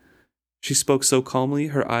cruelty. She spoke so calmly,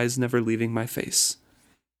 her eyes never leaving my face.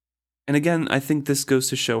 And again, I think this goes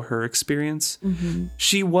to show her experience. Mm-hmm.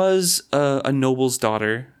 She was a noble's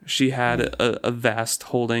daughter. She had a vast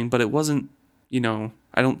holding, but it wasn't,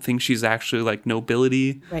 I don't think she's actually like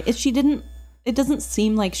nobility. Right. It doesn't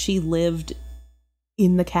seem like she lived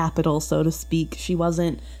in the capital, so to speak. She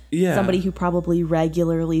wasn't somebody who probably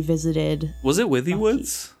regularly visited. Was it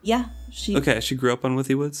Withywood? Yeah. She grew up on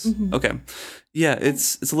Withywood? Mm-hmm. Okay. Yeah,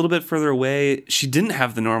 it's a little bit further away. She didn't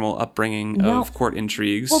have the normal upbringing of court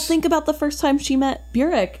intrigues. Well, think about the first time she met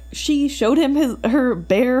Burek. She showed him her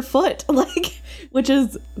bare foot, which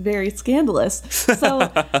is very scandalous. So,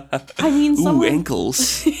 I mean,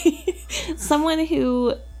 ankles. Someone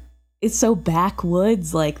who is so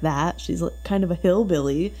backwoods like that, she's kind of a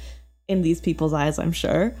hillbilly in these people's eyes, I'm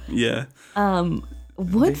sure. Yeah.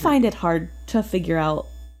 Would find it hard to figure out.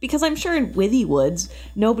 Because I'm sure in Withywood,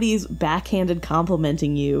 nobody's backhanded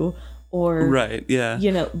complimenting you or... Right, yeah.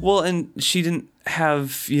 Well, and she didn't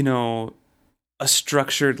have, a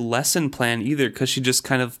structured lesson plan either, because she just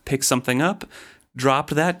kind of picked something up,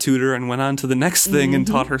 dropped that tutor, and went on to the next thing and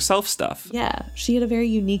taught herself stuff. Yeah, she had a very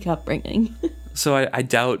unique upbringing. So I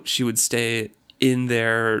doubt she would stay in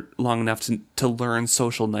there long enough to learn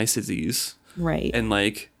social niceties. Right. And,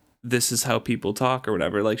 this is how people talk or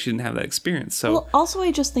whatever. She didn't have that experience. So, well, also,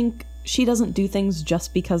 I just think she doesn't do things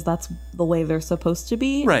just because that's the way they're supposed to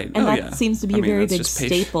be. Right. And that seems to be a very big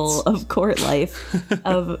staple of court life,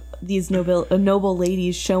 of these noble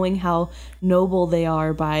ladies showing how noble they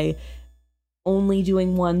are by only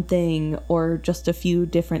doing one thing or just a few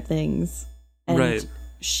different things. And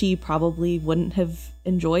she probably wouldn't have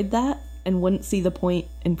enjoyed that and wouldn't see the point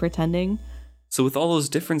in pretending. So with all those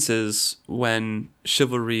differences, when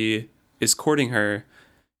Chivalry is courting her,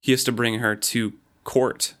 he has to bring her to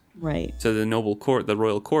court. Right. To the noble court, the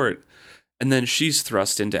royal court. And then she's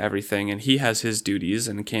thrust into everything, and he has his duties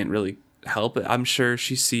and can't really help it. I'm sure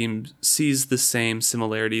she sees the same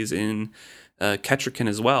similarities in Kettricken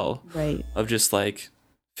as well. Right. Of just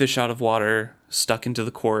fish out of water, stuck into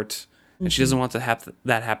the court. And she doesn't want to have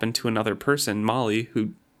that happen to another person, Molly,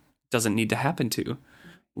 who doesn't need to happen to.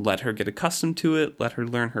 Let her get accustomed to it. Let her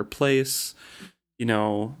learn her place.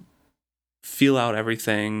 Feel out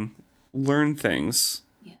everything. Learn things.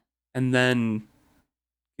 Yeah. And then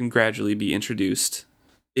can gradually be introduced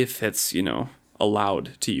if it's,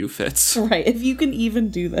 allowed to you, Fitz. Right. If you can even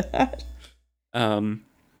do that.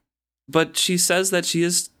 But she says that she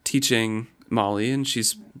is teaching Molly, and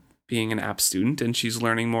she's being an app student, and she's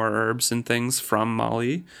learning more herbs and things from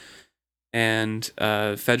Molly. And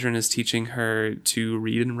Fedrin is teaching her to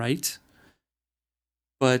read and write.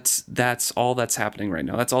 But that's all that's happening right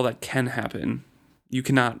now. That's all that can happen. You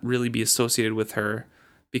cannot really be associated with her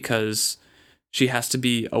because she has to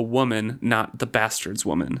be a woman, not the bastard's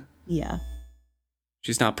woman. Yeah.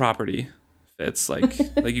 She's not property. It's like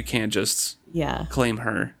you can't just claim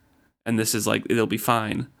her. And this is like, it'll be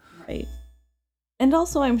fine. Right. And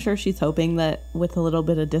also, I'm sure she's hoping that with a little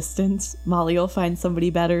bit of distance, Molly will find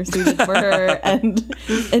somebody better suited for her,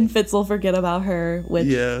 and Fitz will forget about her,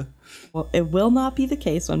 which well, it will not be the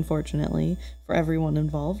case, unfortunately, for everyone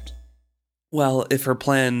involved. Well, if her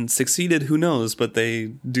plan succeeded, who knows? But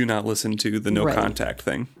they do not listen to the no contact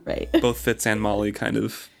thing. Right. Both Fitz and Molly kind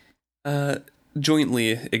of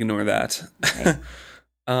jointly ignore that. Right.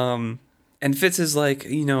 And Fitz is like,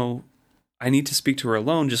 I need to speak to her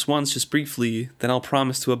alone just once, just briefly, then I'll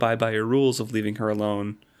promise to abide by your rules of leaving her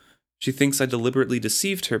alone. She thinks I deliberately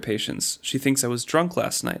deceived her, Patience. She thinks I was drunk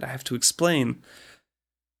last night. I have to explain.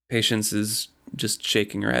 Patience is just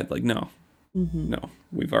shaking her head like, no. No.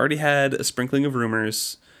 We've already had a sprinkling of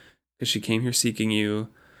rumors because she came here seeking you.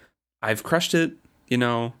 I've crushed it,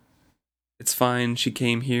 It's fine. She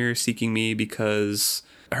came here seeking me because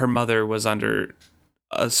her mother was under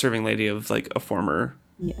a serving lady of like a former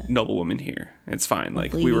noblewoman here. It's fine.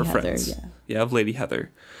 Like Lady we were Heather, friends. Of Lady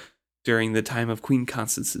Heather during the time of Queen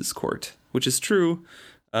Constance's court, which is true.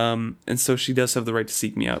 And so she does have the right to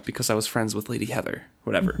seek me out because I was friends with Lady Heather,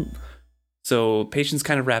 whatever. So Patience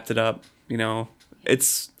kind of wrapped it up.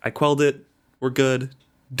 I quelled it. We're good.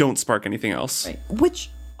 Don't spark anything else. Right. Which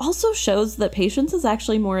also shows that Patience is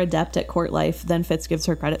actually more adept at court life than Fitz gives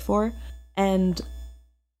her credit for. And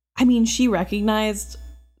I mean, she recognized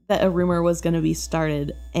that a rumor was going to be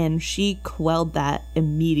started, and she quelled that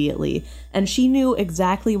immediately. And she knew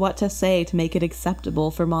exactly what to say to make it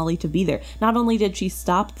acceptable for Molly to be there. Not only did she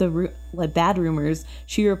stop the bad rumors,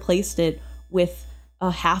 she replaced it with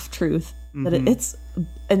a half-truth that it's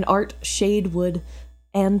an art Shade would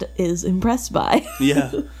and is impressed by.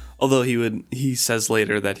 Yeah. Although he says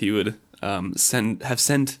later that he would have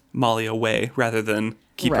sent Molly away rather than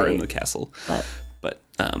keep her in the castle. But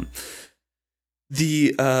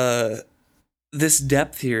this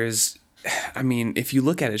depth here is, I mean, if you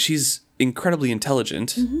look at it, she's incredibly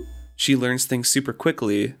intelligent. She learns things super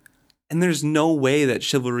quickly, and there's no way that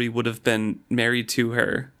Chivalry would have been married to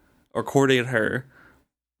her or courted her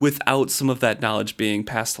without some of that knowledge being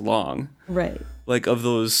passed along. Right. Like, of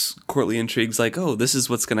those courtly intrigues, like, oh, this is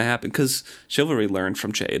what's going to happen. Because Chivalry learned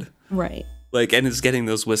from Chade. Right. Like, and is getting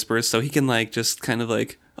those whispers, so he can, like, just kind of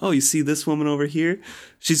like, oh, you see this woman over here?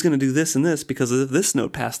 She's going to do this and this because of this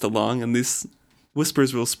note passed along, and these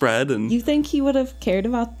whispers will spread. And you think he would have cared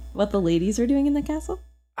about what the ladies are doing in the castle?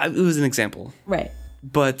 It was an example. Right.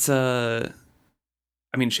 But, I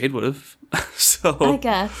mean, Chade would have. So I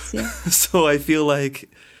guess, yeah. So I feel like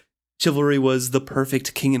Chivalry was the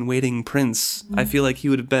perfect king-in-waiting prince. I feel like he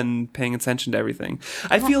would have been paying attention to everything.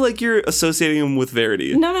 I feel like you're associating him with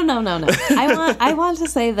Verity. No. I want to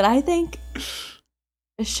say that I think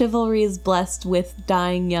Chivalry is blessed with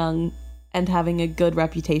dying young and having a good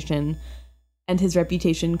reputation, and his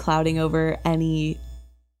reputation clouding over any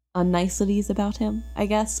unniceties about him, I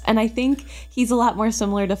guess. And I think he's a lot more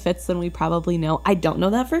similar to Fitz than we probably know. I don't know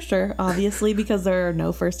that for sure, obviously, because there are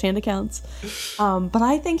no first-hand accounts. But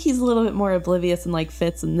I think he's a little bit more oblivious and like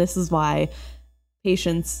Fitz, and this is why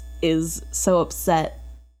Patience is so upset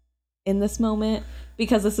in this moment,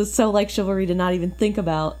 because this is so like Chivalry to not even think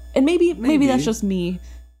about. And maybe that's just me.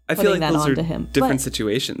 I feel like those are different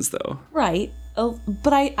situations, though. Right.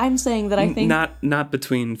 But I'm saying that I think not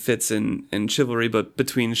between Fitz and Chivalry, but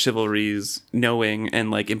between Chivalry's knowing and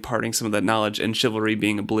like imparting some of that knowledge and Chivalry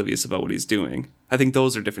being oblivious about what he's doing. I think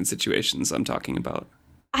those are different situations I'm talking about.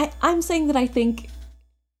 I'm saying that I think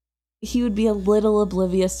he would be a little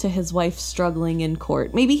oblivious to his wife struggling in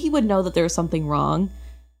court. Maybe he would know that there was something wrong.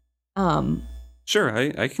 Sure,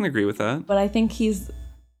 I can agree with that. But I think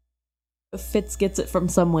Fitz gets it from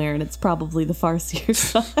somewhere, and it's probably the Farseer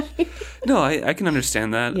side. No, I can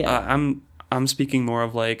understand that. Yeah. I'm speaking more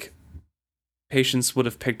of like Patience would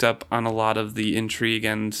have picked up on a lot of the intrigue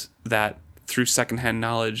and that through secondhand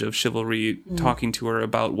knowledge of Chivalry talking to her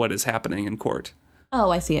about what is happening in court.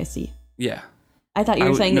 Oh, I see. Yeah. I thought you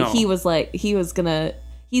were saying that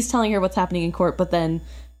he's telling her what's happening in court, but then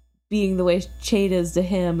being the way Chade is to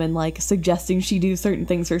him and like suggesting she do certain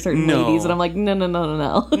things for certain ladies, and I'm like, no.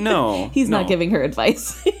 No. He's not giving her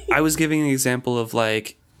advice. I was giving an example of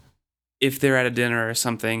like if they're at a dinner or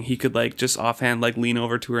something, he could like just offhand like lean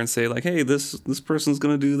over to her and say like, hey, this person's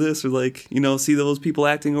gonna do this, or like, you know, see those people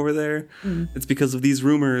acting over there? It's because of these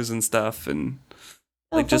rumors and stuff. And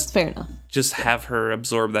like that's fair enough. Just have her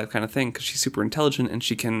absorb that kind of thing, because she's super intelligent and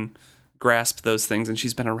she can grasp those things, and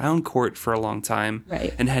she's been around court for a long time,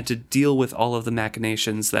 right, and had to deal with all of the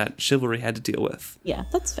machinations that chivalry had to deal with. Yeah,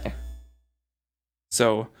 that's fair.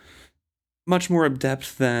 So much more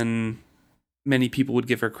adept than many people would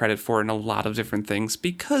give her credit for in a lot of different things,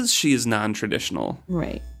 because she is non-traditional.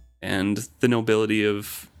 Right. And the nobility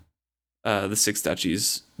of the Six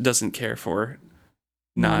Duchies doesn't care for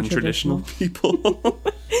non-traditional people.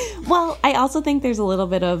 Well, I also think there's a little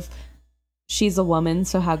bit of she's a woman,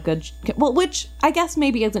 so how good which I guess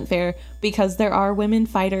maybe isn't fair, because there are women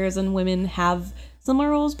fighters and women have similar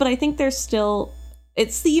roles, but I think there's still,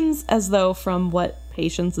 it seems as though from what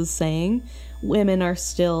Patience is saying, women are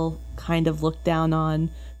still kind of looked down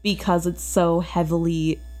on because it's so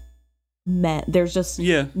heavily men. There's just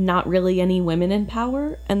not really any women in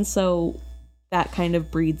power, and so that kind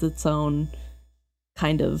of breeds its own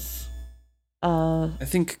kind of I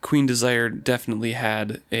think Queen Desire definitely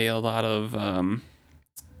had a lot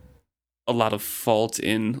of fault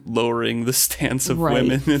in lowering the stance of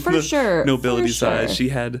women in the nobility side.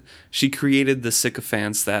 She created the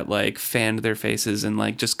sycophants that like fanned their faces and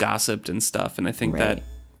like just gossiped and stuff, and I think that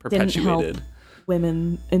perpetuated didn't help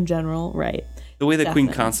women in general. Right. The way that Queen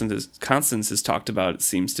Constance is talked about, it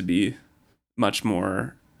seems to be much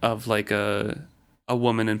more of like a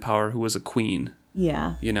woman in power who was a queen.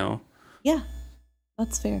 Yeah. You know? Yeah,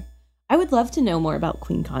 that's fair. I would love to know more about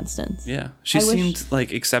Queen Constance. Yeah. She seemed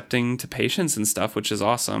like accepting to Patience and stuff, which is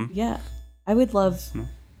awesome. Yeah. I would love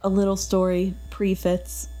a little story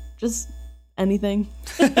pre-Fitz. Just anything.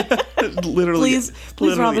 Literally.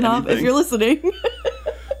 Please, Robin Hobb, if you're listening.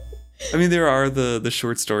 I mean, there are the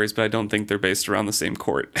short stories, but I don't think they're based around the same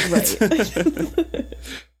court. Right.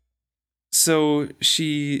 So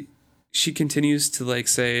she continues to like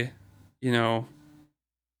say, you know,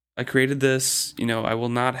 I created this, you know, I will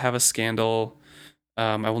not have a scandal.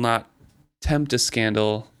 I will not tempt a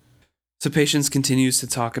scandal. So Patience continues to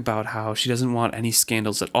talk about how she doesn't want any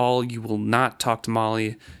scandals at all. You will not talk to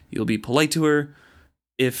Molly. You'll be polite to her.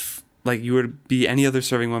 If like you were to be any other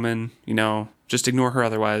serving woman, you know, just ignore her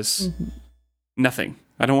otherwise. Nothing.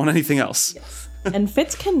 I don't want anything else. Yes. And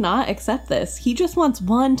Fitz cannot accept this. He just wants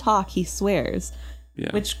one talk, he swears.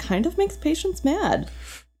 Yeah. Which kind of makes Patience mad.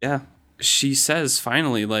 Yeah. She says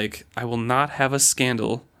finally, like, I will not have a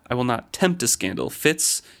scandal. I will not tempt a scandal.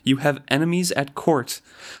 Fitz, you have enemies at court.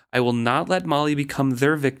 I will not let Molly become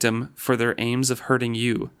their victim for their aims of hurting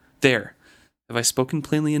you. There. Have I spoken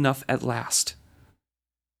plainly enough at last?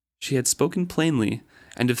 She had spoken plainly,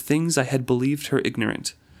 and of things I had believed her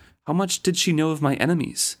ignorant. How much did she know of my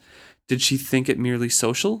enemies? Did she think it merely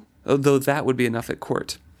social? Though that would be enough at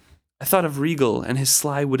court. I thought of Regal and his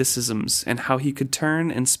sly witticisms, and how he could turn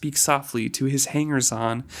and speak softly to his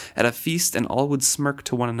hangers-on at a feast, and all would smirk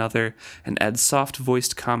to one another and add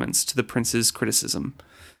soft-voiced comments to the prince's criticism.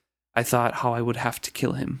 I thought how I would have to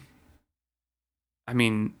kill him. I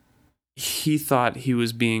mean, he thought he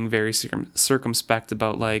was being very circumspect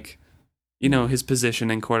about, like, you know, his position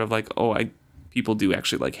in court of, like, people do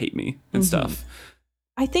actually, like, hate me and stuff.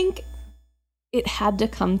 I think it had to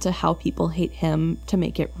come to how people hate him to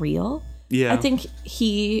make it real. Yeah. I think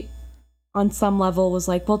he, on some level, was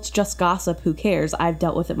like, well, it's just gossip. Who cares? I've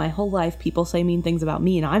dealt with it my whole life. People say mean things about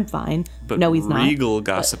me and I'm fine. But no, he's not. Regal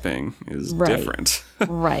gossiping is different.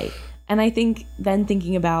 Right. And I think then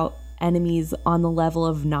thinking about enemies on the level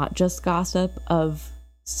of not just gossip, of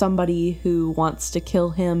somebody who wants to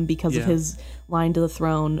kill him because of his line to the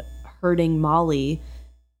throne, hurting Molly,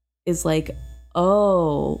 is like,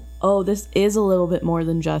 oh, this is a little bit more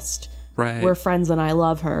than just we're friends and I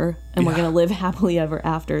love her and we're going to live happily ever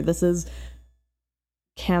after. This is,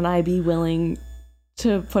 can I be willing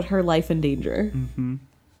to put her life in danger? Mm-hmm.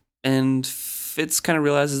 And Fitz kind of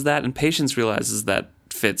realizes that, and Patience realizes that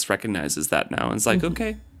Fitz recognizes that now. And it's like, okay,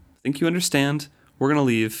 I think you understand. We're going to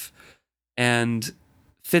leave. And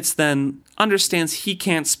Fitz then understands he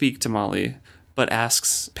can't speak to Molly, but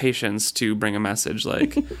asks Patience to bring a message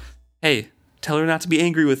like, hey, tell her not to be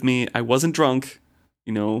angry with me. I wasn't drunk.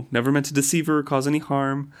 You know, never meant to deceive her or cause any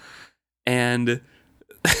harm. And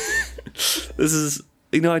this is,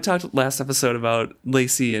 you know, I talked last episode about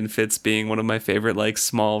Lacey and Fitz being one of my favorite, like,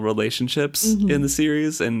 small relationships in the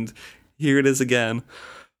series. And here it is again.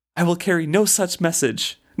 I will carry no such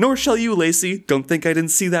message. Nor shall you, Lacey. Don't think I didn't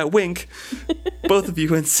see that wink. Both of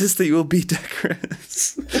you insist that you will be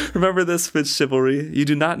decorous. Remember this, Fitz Chivalry. You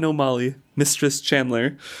do not know Molly, Mistress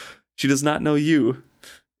Chandler. She does not know you.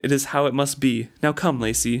 It is how it must be. Now come,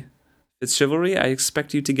 Lacey. It's chivalry. I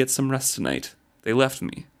expect you to get some rest tonight. They left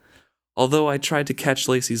me. Although I tried to catch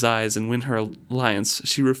Lacey's eyes and win her alliance,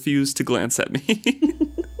 she refused to glance at me.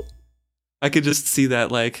 I could just see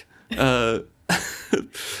that, like,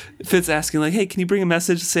 Fitz asking, like, hey, can you bring a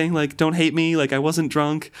message saying, like, don't hate me, like, I wasn't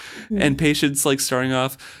drunk, and Patience, like, starting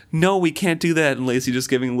off, no, we can't do that, and Lacey just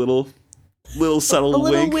giving a little subtle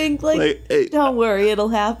wink, like hey, don't worry, it'll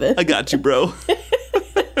happen. I got you, bro.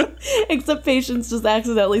 Except Patience just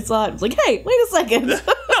accidentally saw it. It's like, hey, wait a second.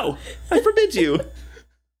 No, I forbid you.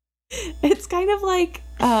 It's kind of like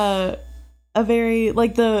a very,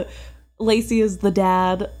 like, the Lacey is the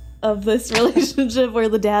dad of this relationship, where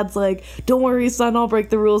the dad's like, don't worry, son, I'll break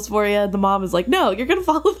the rules for you. And the mom is like, no, you're gonna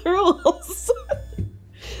follow the rules.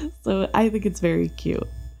 So I think it's very cute.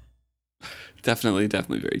 Definitely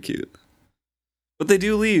very cute. But they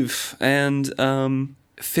do leave, and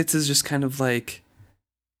Fitz is just kind of like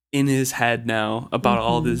in his head now about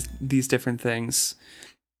all these different things.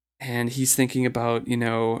 And he's thinking about, you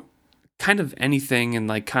know, kind of anything, and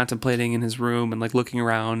like contemplating in his room and like looking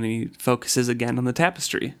around, and he focuses again on the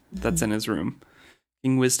tapestry that's in his room.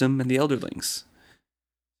 King Wisdom and the Elderlings.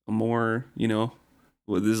 More, you know,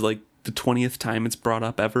 this is like the 20th time it's brought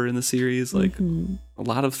up ever in the series. Like a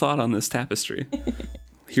lot of thought on this tapestry.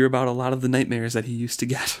 Hear about a lot of the nightmares that he used to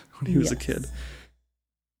get when he was a kid.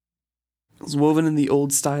 As woven in the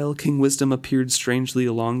old style, King Wisdom appeared strangely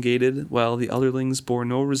elongated, while the Elderlings bore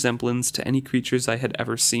no resemblance to any creatures I had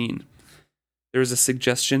ever seen. There was a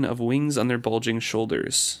suggestion of wings on their bulging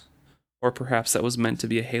shoulders, or perhaps that was meant to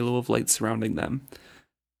be a halo of light surrounding them.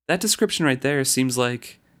 That description right there seems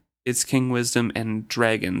like it's King Wisdom and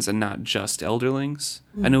dragons and not just Elderlings.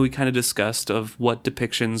 I know we kind of discussed of what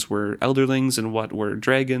depictions were Elderlings and what were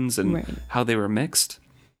dragons and how they were mixed,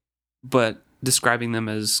 but describing them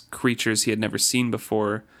as creatures he had never seen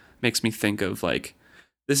before makes me think of, like,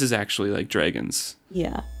 this is actually like dragons.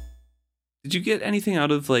 Yeah. Did you get anything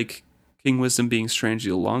out of, like, King Wisdom being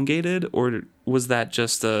strangely elongated, or was that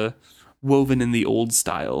just a woven in the old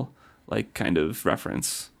style, like, kind of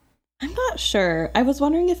reference? I'm not sure. I was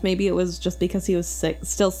wondering if maybe it was just because he was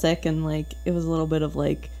still sick, and like it was a little bit of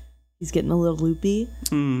like he's getting a little loopy.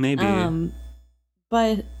 Maybe.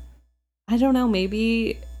 But I don't know.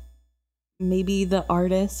 Maybe the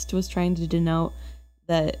artist was trying to denote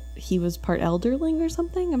that he was part Elderling or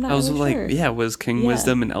something. I'm not really sure. Yeah, was King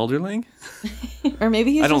Wisdom an Elderling? Or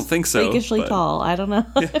maybe he's I don't think so, freakishly tall. I don't know.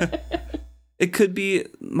 It could be.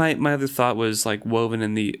 My other thought was like woven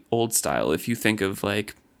in the old style. If you think of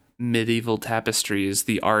like medieval tapestries,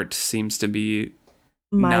 the art seems to be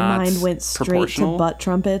my mind went straight to butt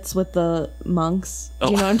trumpets with the monks.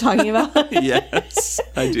 Do you know what I'm talking about? Yes,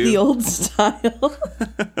 I do. The old style.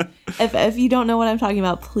 If you don't know what I'm talking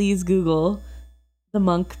about, please Google the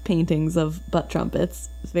monk paintings of butt trumpets.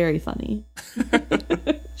 It's very funny.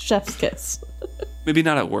 Chef's kiss. Maybe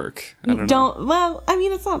not at work. I don't know. Well, I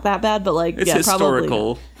mean, it's not that bad, but like, it's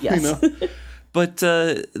historical. Probably. Yes. You know? But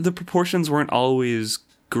the proportions weren't always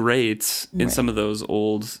great in some of those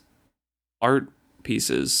old art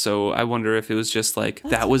pieces, so I wonder if it was just like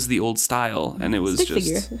that was the old style, and it was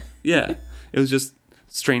just figure. Yeah, it was just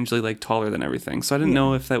strangely like taller than everything. So I didn't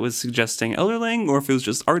know if that was suggesting Elderling or if it was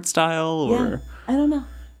just art style, or I don't know.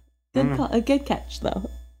 A good catch though.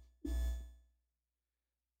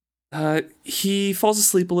 He falls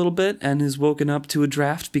asleep a little bit and is woken up to a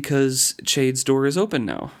draft because Chade's door is open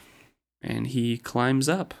now, and he climbs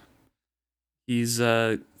up. He's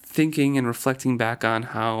thinking and reflecting back on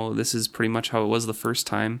how this is pretty much how it was the first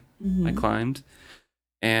time I climbed.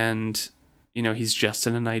 And, you know, he's just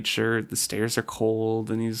in a nightshirt. The stairs are cold,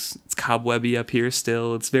 and it's cobwebby up here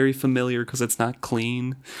still. It's very familiar because it's not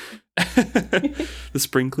clean. The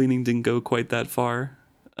spring cleaning didn't go quite that far.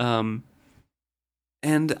 And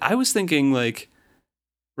I was thinking, like,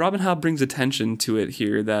 Robin Hobb brings attention to it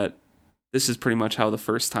here that this is pretty much how the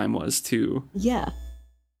first time was, too. Yeah.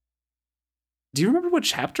 Do you remember what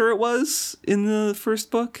chapter it was in the first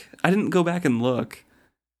book? I didn't go back and look.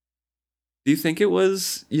 Do you think it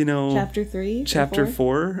was, you know... Chapter 3? Chapter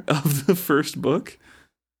 4 of the first book?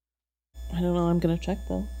 I don't know. I'm going to check,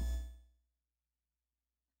 though.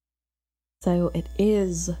 So it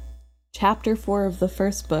is chapter 4 of the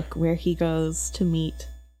first book where he goes to meet...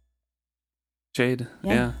 Chade,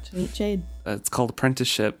 yeah. To meet Chade. It's called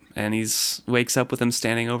Apprenticeship, and wakes up with him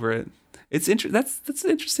standing over it. It's that's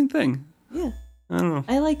an interesting thing. Yeah. I don't know.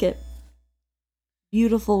 I like it.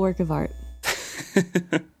 Beautiful work of art.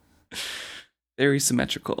 Very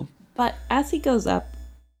symmetrical. But as he goes up,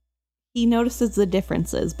 he notices the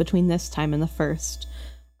differences between this time and the first.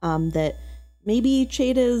 That maybe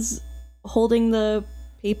Chade is holding the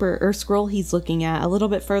paper or scroll he's looking at a little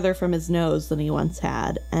bit further from his nose than he once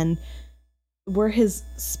had. And were his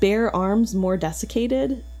spare arms more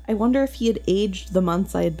desiccated? I wonder if he had aged the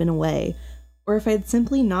months I had been away, or if I had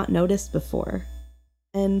simply not noticed before.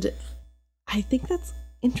 And I think that's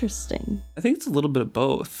interesting. I think it's a little bit of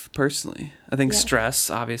both, personally. I think stress,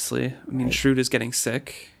 obviously. I mean, Right. Shrewd is getting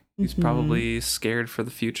sick. He's Mhm. probably scared for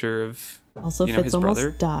the future of, Also, his Fitz almost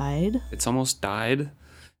brother. died. It's almost died,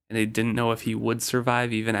 and they didn't know if he would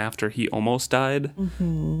survive even after he almost died.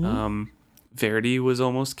 Mm-hmm. Verity was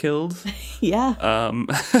almost killed. Yeah.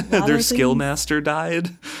 Their of skill things. master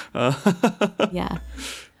died. Yeah.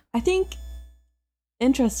 I think,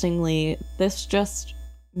 interestingly, this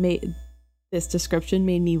description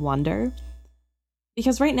made me wonder.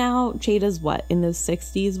 Because right now, Chayda's what, in his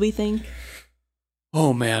 60s, we think?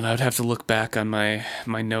 Oh man, I'd have to look back on my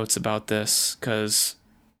notes about this, because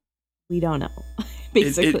We don't know, it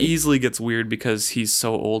basically. easily gets weird because he's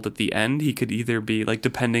so old at the end. He could either be, like,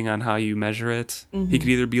 depending on how you measure it, he could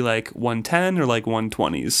either be like 110 or like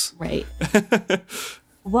 120s. Right.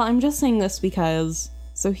 Well, I'm just saying this because,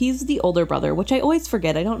 so he's the older brother, which I always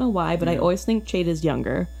forget. I don't know why, but I always think Chayda's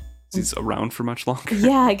younger. He's around for much longer.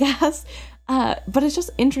 Yeah, I guess. But it's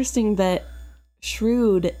just interesting that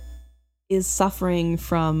Shrewd is suffering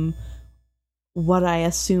from what I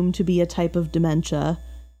assume to be a type of dementia.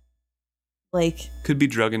 Like, Could be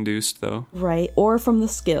drug induced though. right, or from the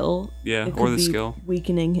skill. Yeah, It or could the be skill.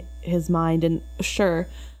 weakening his mind, and sure.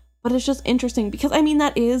 But it's just interesting because, I mean,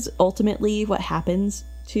 that is ultimately what happens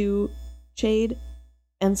to Chade.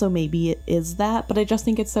 And so maybe it is that, but I just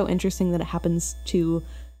think it's so interesting that it happens to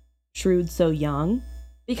Shrewd so young.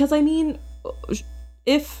 Because, I mean,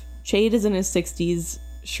 if Chade is in his 60s,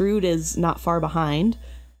 Shrewd is not far behind.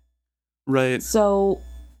 Right. So,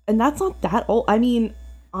 and that's not that old. I mean,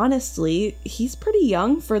 honestly, he's pretty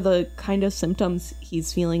young for the kind of symptoms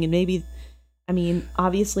he's feeling. And maybe, I mean,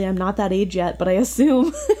 obviously I'm not that age yet, but I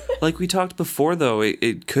assume. Like we talked before, though,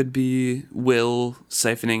 it could be Will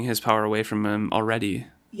siphoning his power away from him already.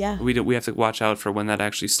 Yeah. We have to watch out for when that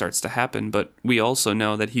actually starts to happen. But we also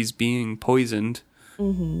know that he's being poisoned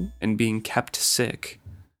Mm-hmm. and being kept sick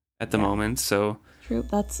at the moment. So True.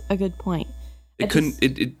 That's a good point. I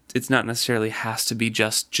it's not necessarily has to be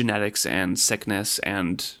just genetics and sickness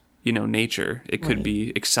and, nature. It could Right.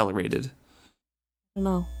 be accelerated. I don't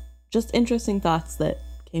know. Just interesting thoughts that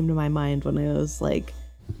came to my mind when I was like,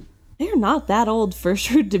 they're not that old for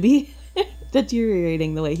Shrewd to be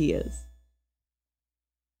deteriorating the way he is.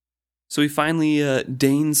 So he finally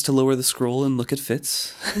deigns to lower the scroll and look at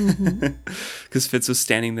Fitz. Because Fitz was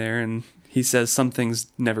standing there and he says some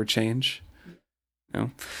things never change.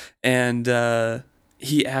 And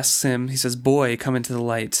he asks him, he says, "Boy, come into the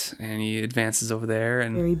light." And he advances over there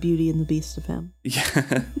and Very Beauty and the Beast of him.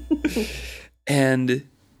 yeah. And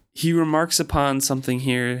he remarks upon something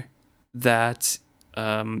here that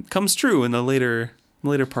comes true in the later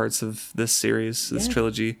parts of this series, this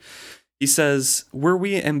trilogy. He says, "Were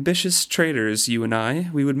we ambitious traders, you and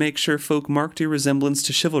I, we would make sure folk marked your resemblance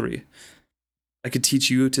to chivalry. I could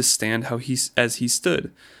teach you to stand as he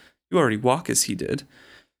stood. You already walk as he did.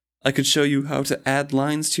 I could show you how to add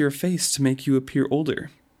lines to your face to make you appear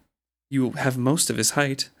older. You have most of his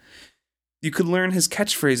height. You could learn his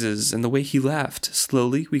catchphrases and the way he laughed.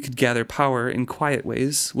 Slowly, we could gather power in quiet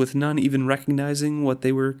ways, with none even recognizing what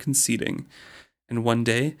they were conceding. And one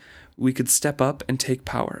day, we could step up and take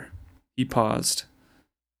power." He paused.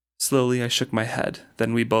 Slowly, I shook my head.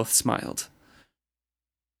 Then we both smiled.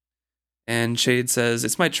 And Chade says,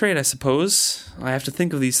 "It's my trade, I suppose. I have to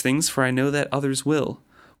think of these things, for I know that others will.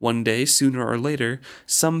 One day, sooner or later,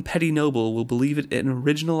 some petty noble will believe it an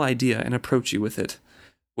original idea and approach you with it.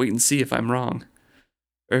 Wait and see if I'm wrong.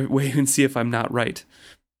 Or wait and see if I'm not right.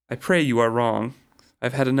 I pray you are wrong.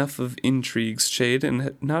 I've had enough of intrigues, Chade, and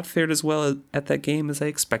have not fared as well at that game as I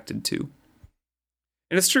expected to."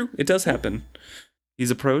 And it's true, it does happen.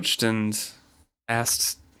 He's approached and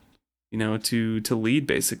asked, to lead,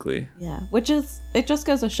 basically. Yeah. It just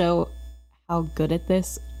goes to show how good at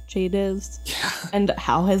this Chade is. Yeah. And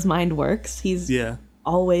how his mind works. He's Yeah.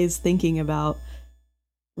 always thinking about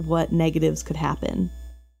what negatives could happen.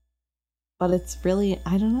 But it's really,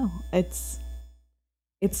 I don't know. It's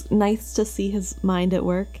nice to see his mind at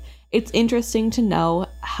work. It's interesting to know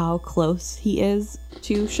how close he is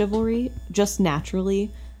to chivalry, just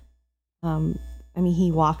naturally. I mean,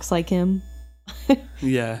 he walks like him.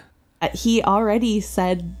 Yeah. He already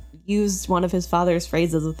used one of his father's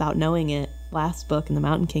phrases without knowing it last book in the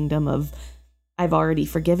Mountain Kingdom of, "I've already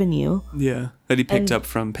forgiven you." Yeah. That he picked up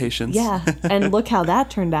from Patience. Yeah, and look how that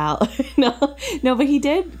turned out. No, but he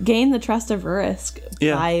did gain the trust of Urisk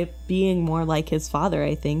Yeah. by being more like his father,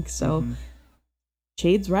 I think. So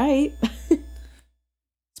Chade's right.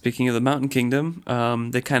 Speaking of the Mountain Kingdom,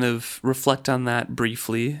 they kind of reflect on that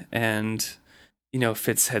briefly, and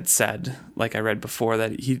Fitz had said, like I read before,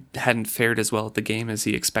 that he hadn't fared as well at the game as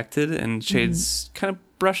he expected, and Shades kind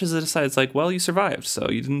of brushes it aside. It's like, well, you survived, so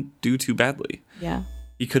you didn't do too badly. Yeah.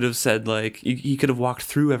 He could have said, like, he could have walked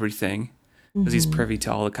through everything, because he's privy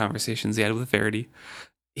to all the conversations he had with Verity.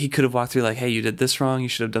 He could have walked through, like, hey, you did this wrong, you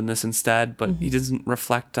should have done this instead, but he doesn't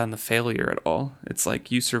reflect on the failure at all. It's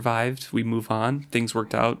like, you survived, we move on, things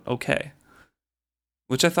worked out, okay.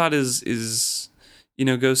 Which I thought is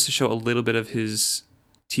goes to show a little bit of his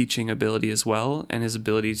teaching ability as well, and his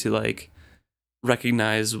ability to, like,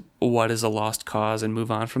 recognize what is a lost cause and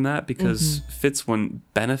move on from that, because Fitz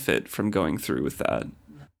wouldn't benefit from going through with that.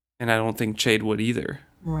 And I don't think Chade would either.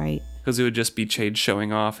 Right. Because it would just be Chade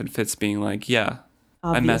showing off and Fitz being like, yeah,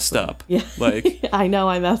 obviously. I messed up. Yeah. Like, I know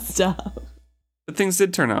I messed up. But things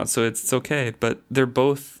did turn out, so it's okay. But they're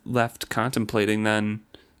both left contemplating then,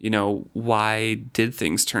 why did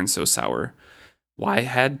things turn so sour? Why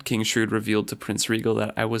had King Shrewd revealed to Prince Regal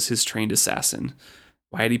that I was his trained assassin?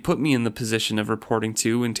 Why had he put me in the position of reporting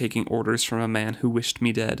to and taking orders from a man who wished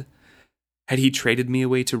me dead? Had he traded me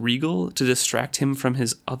away to Regal to distract him from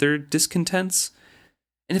his other discontents?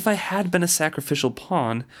 And if I had been a sacrificial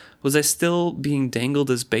pawn, was I still being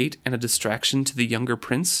dangled as bait and a distraction to the younger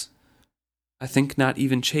prince? I think not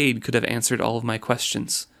even Chade could have answered all of my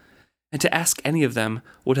questions. And to ask any of them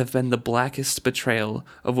would have been the blackest betrayal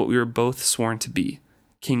of what we were both sworn to be,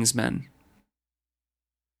 king's men.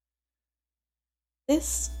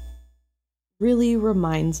 This really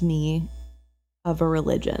reminds me of a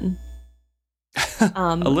religion.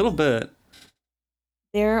 A little bit.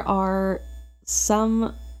 There are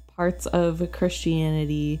some parts of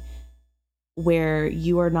Christianity where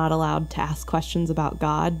you are not allowed to ask questions about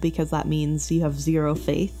God because that means you have zero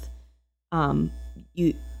faith.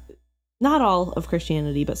 Not all of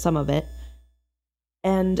Christianity, but some of it.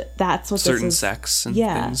 And that's what certain this is. sects and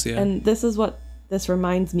things, yeah. And this is what this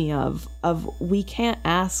reminds me of we can't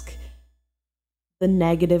ask the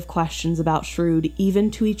negative questions about Shrewd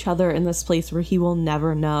even to each other in this place where he will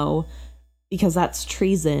never know, because that's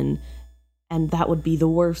treason, and that would be the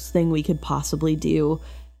worst thing we could possibly do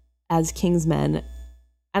as Kingsmen.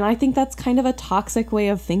 And I think that's kind of a toxic way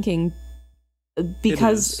of thinking,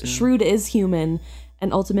 because Shrewd is human,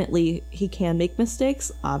 and ultimately he can make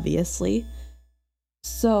mistakes, obviously.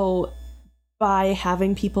 So by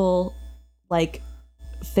having people like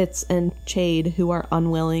Fitz and Chade who are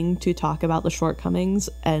unwilling to talk about the shortcomings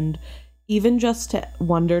and even just to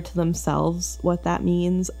wonder to themselves what that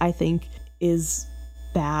means, I think is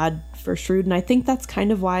bad for Shrewd. And I think that's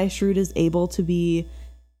kind of why Shrewd is able to be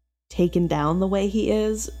taken down the way he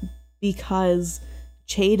is, because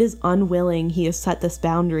Chade is unwilling. He has set this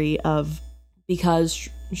boundary of, because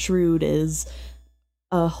Shrewd is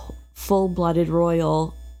a full-blooded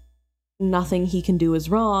royal, nothing he can do is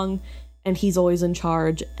wrong, and he's always in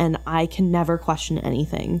charge, and I can never question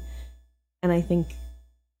anything. And I think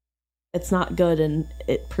it's not good, and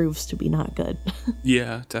it proves to be not good.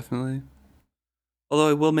 Yeah, definitely. Although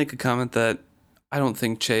I will make a comment that I don't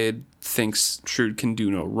think Chade thinks Shrewd can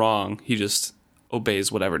do no wrong. He just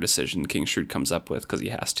obeys whatever decision King Shrewd comes up with because he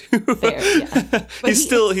has to. Fair, yeah. he's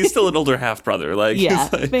still an older half brother. Yeah,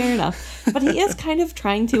 fair enough. But he is kind of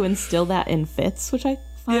trying to instill that in Fitz, which I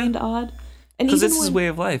find odd. Because it's his way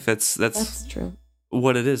of life. That's true.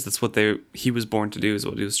 What it is. That's what he was born to do. Is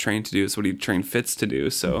what he was trained to do. Is what he trained Fitz to do.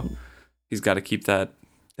 So he's got to keep that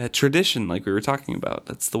tradition, like we were talking about.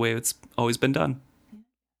 That's the way it's always been done.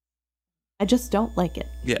 I just don't like it.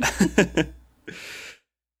 Yeah.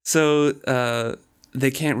 So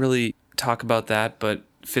they can't really talk about that, but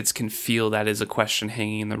Fitz can feel that is a question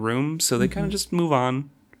hanging in the room. So they kind of just move on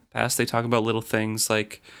past. They talk about little things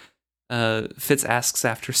like Fitz asks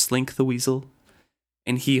after Slink the Weasel,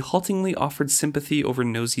 and he haltingly offered sympathy over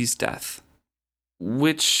Nosy's death.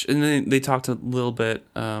 And then they talked a little bit,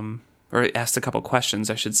 or asked a couple questions,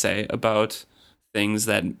 I should say, about things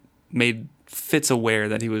that made Fitz aware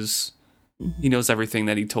that he knows everything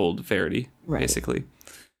that he told Verity, basically.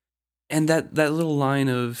 And that little line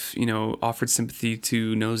of, offered sympathy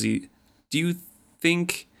to Nosy, do you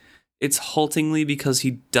think it's haltingly because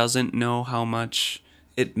he doesn't know how much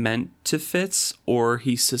it meant to Fitz, or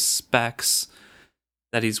he suspects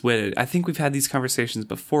that he's witted? I think we've had these conversations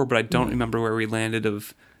before, but I don't remember where we landed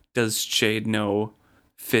of, does Chade know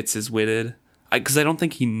Fitz is witted? Because I don't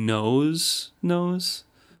think he knows.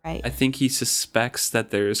 Right. I think he suspects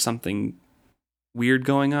that there's something weird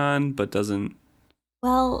going on, but doesn't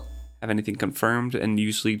have anything confirmed, and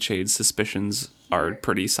usually Chade's suspicions are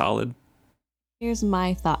pretty solid. Here's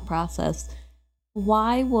my thought process.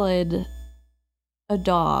 Why would a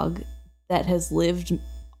dog that has lived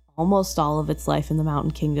almost all of its life in the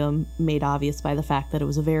Mountain Kingdom, made obvious by the fact that it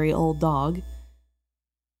was a very old dog,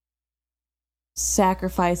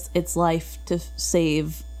 sacrifice its life to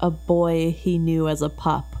save a boy he knew as a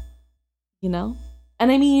pup? You know?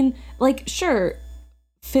 And I mean, like, sure,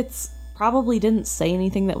 Fitz probably didn't say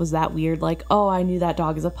anything that was that weird, like, oh, I knew that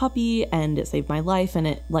dog as a puppy and it saved my life and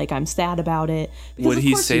it, like, I'm sad about it. Would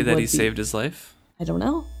he say that he saved his life? I don't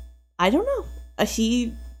know.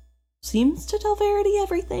 He seems to tell Verity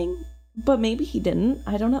everything, but maybe he didn't.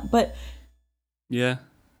 I don't know. But yeah,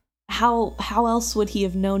 how else would he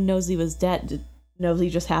have known Nosy was dead? Did Nosy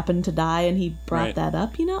just happened to die and he brought that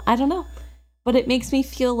up, you know? I don't know. But it makes me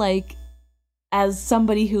feel like, as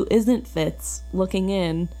somebody who isn't Fitz looking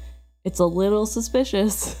in, it's a little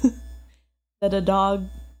suspicious that a dog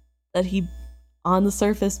that he, on the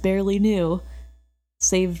surface, barely knew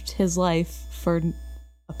saved his life for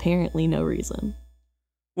apparently no reason.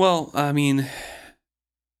 Well, I mean,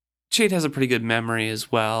 Chade has a pretty good memory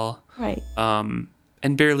as well. Right. And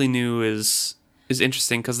barely knew is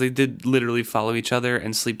interesting because they did literally follow each other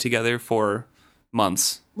and sleep together for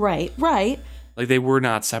months. Right. Like, they were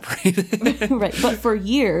not separated. Right, but for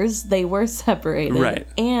years they were separated. Right.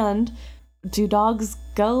 And do dogs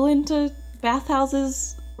go into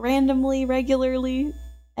bathhouses randomly, regularly,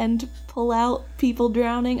 and pull out people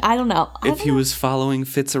drowning? I don't know. If he was following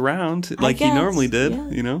Fitz around like he normally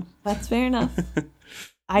did, you know? That's fair enough.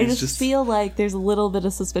 I just feel like there's a little bit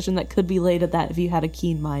of suspicion that could be laid at that if you had a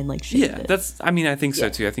keen mind like Shade did. I think so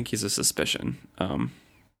too. I think he's a suspicion.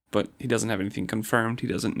 But he doesn't have anything confirmed. He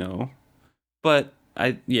doesn't know. But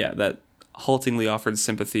that haltingly offered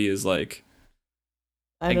sympathy is like,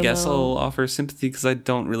 I guess I'll offer sympathy because I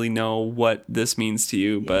don't really know what this means to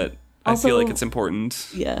you, but also, I feel like it's important.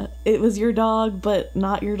 Yeah, it was your dog, but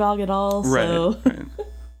not your dog at all. So. Right.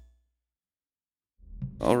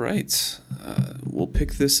 All right. We'll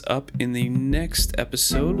pick this up in the next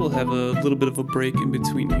episode. We'll have a little bit of a break in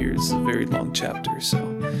between here. It's a very long chapter, so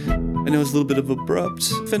I know it's a little bit of an abrupt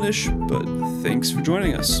finish, but thanks for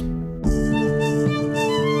joining us.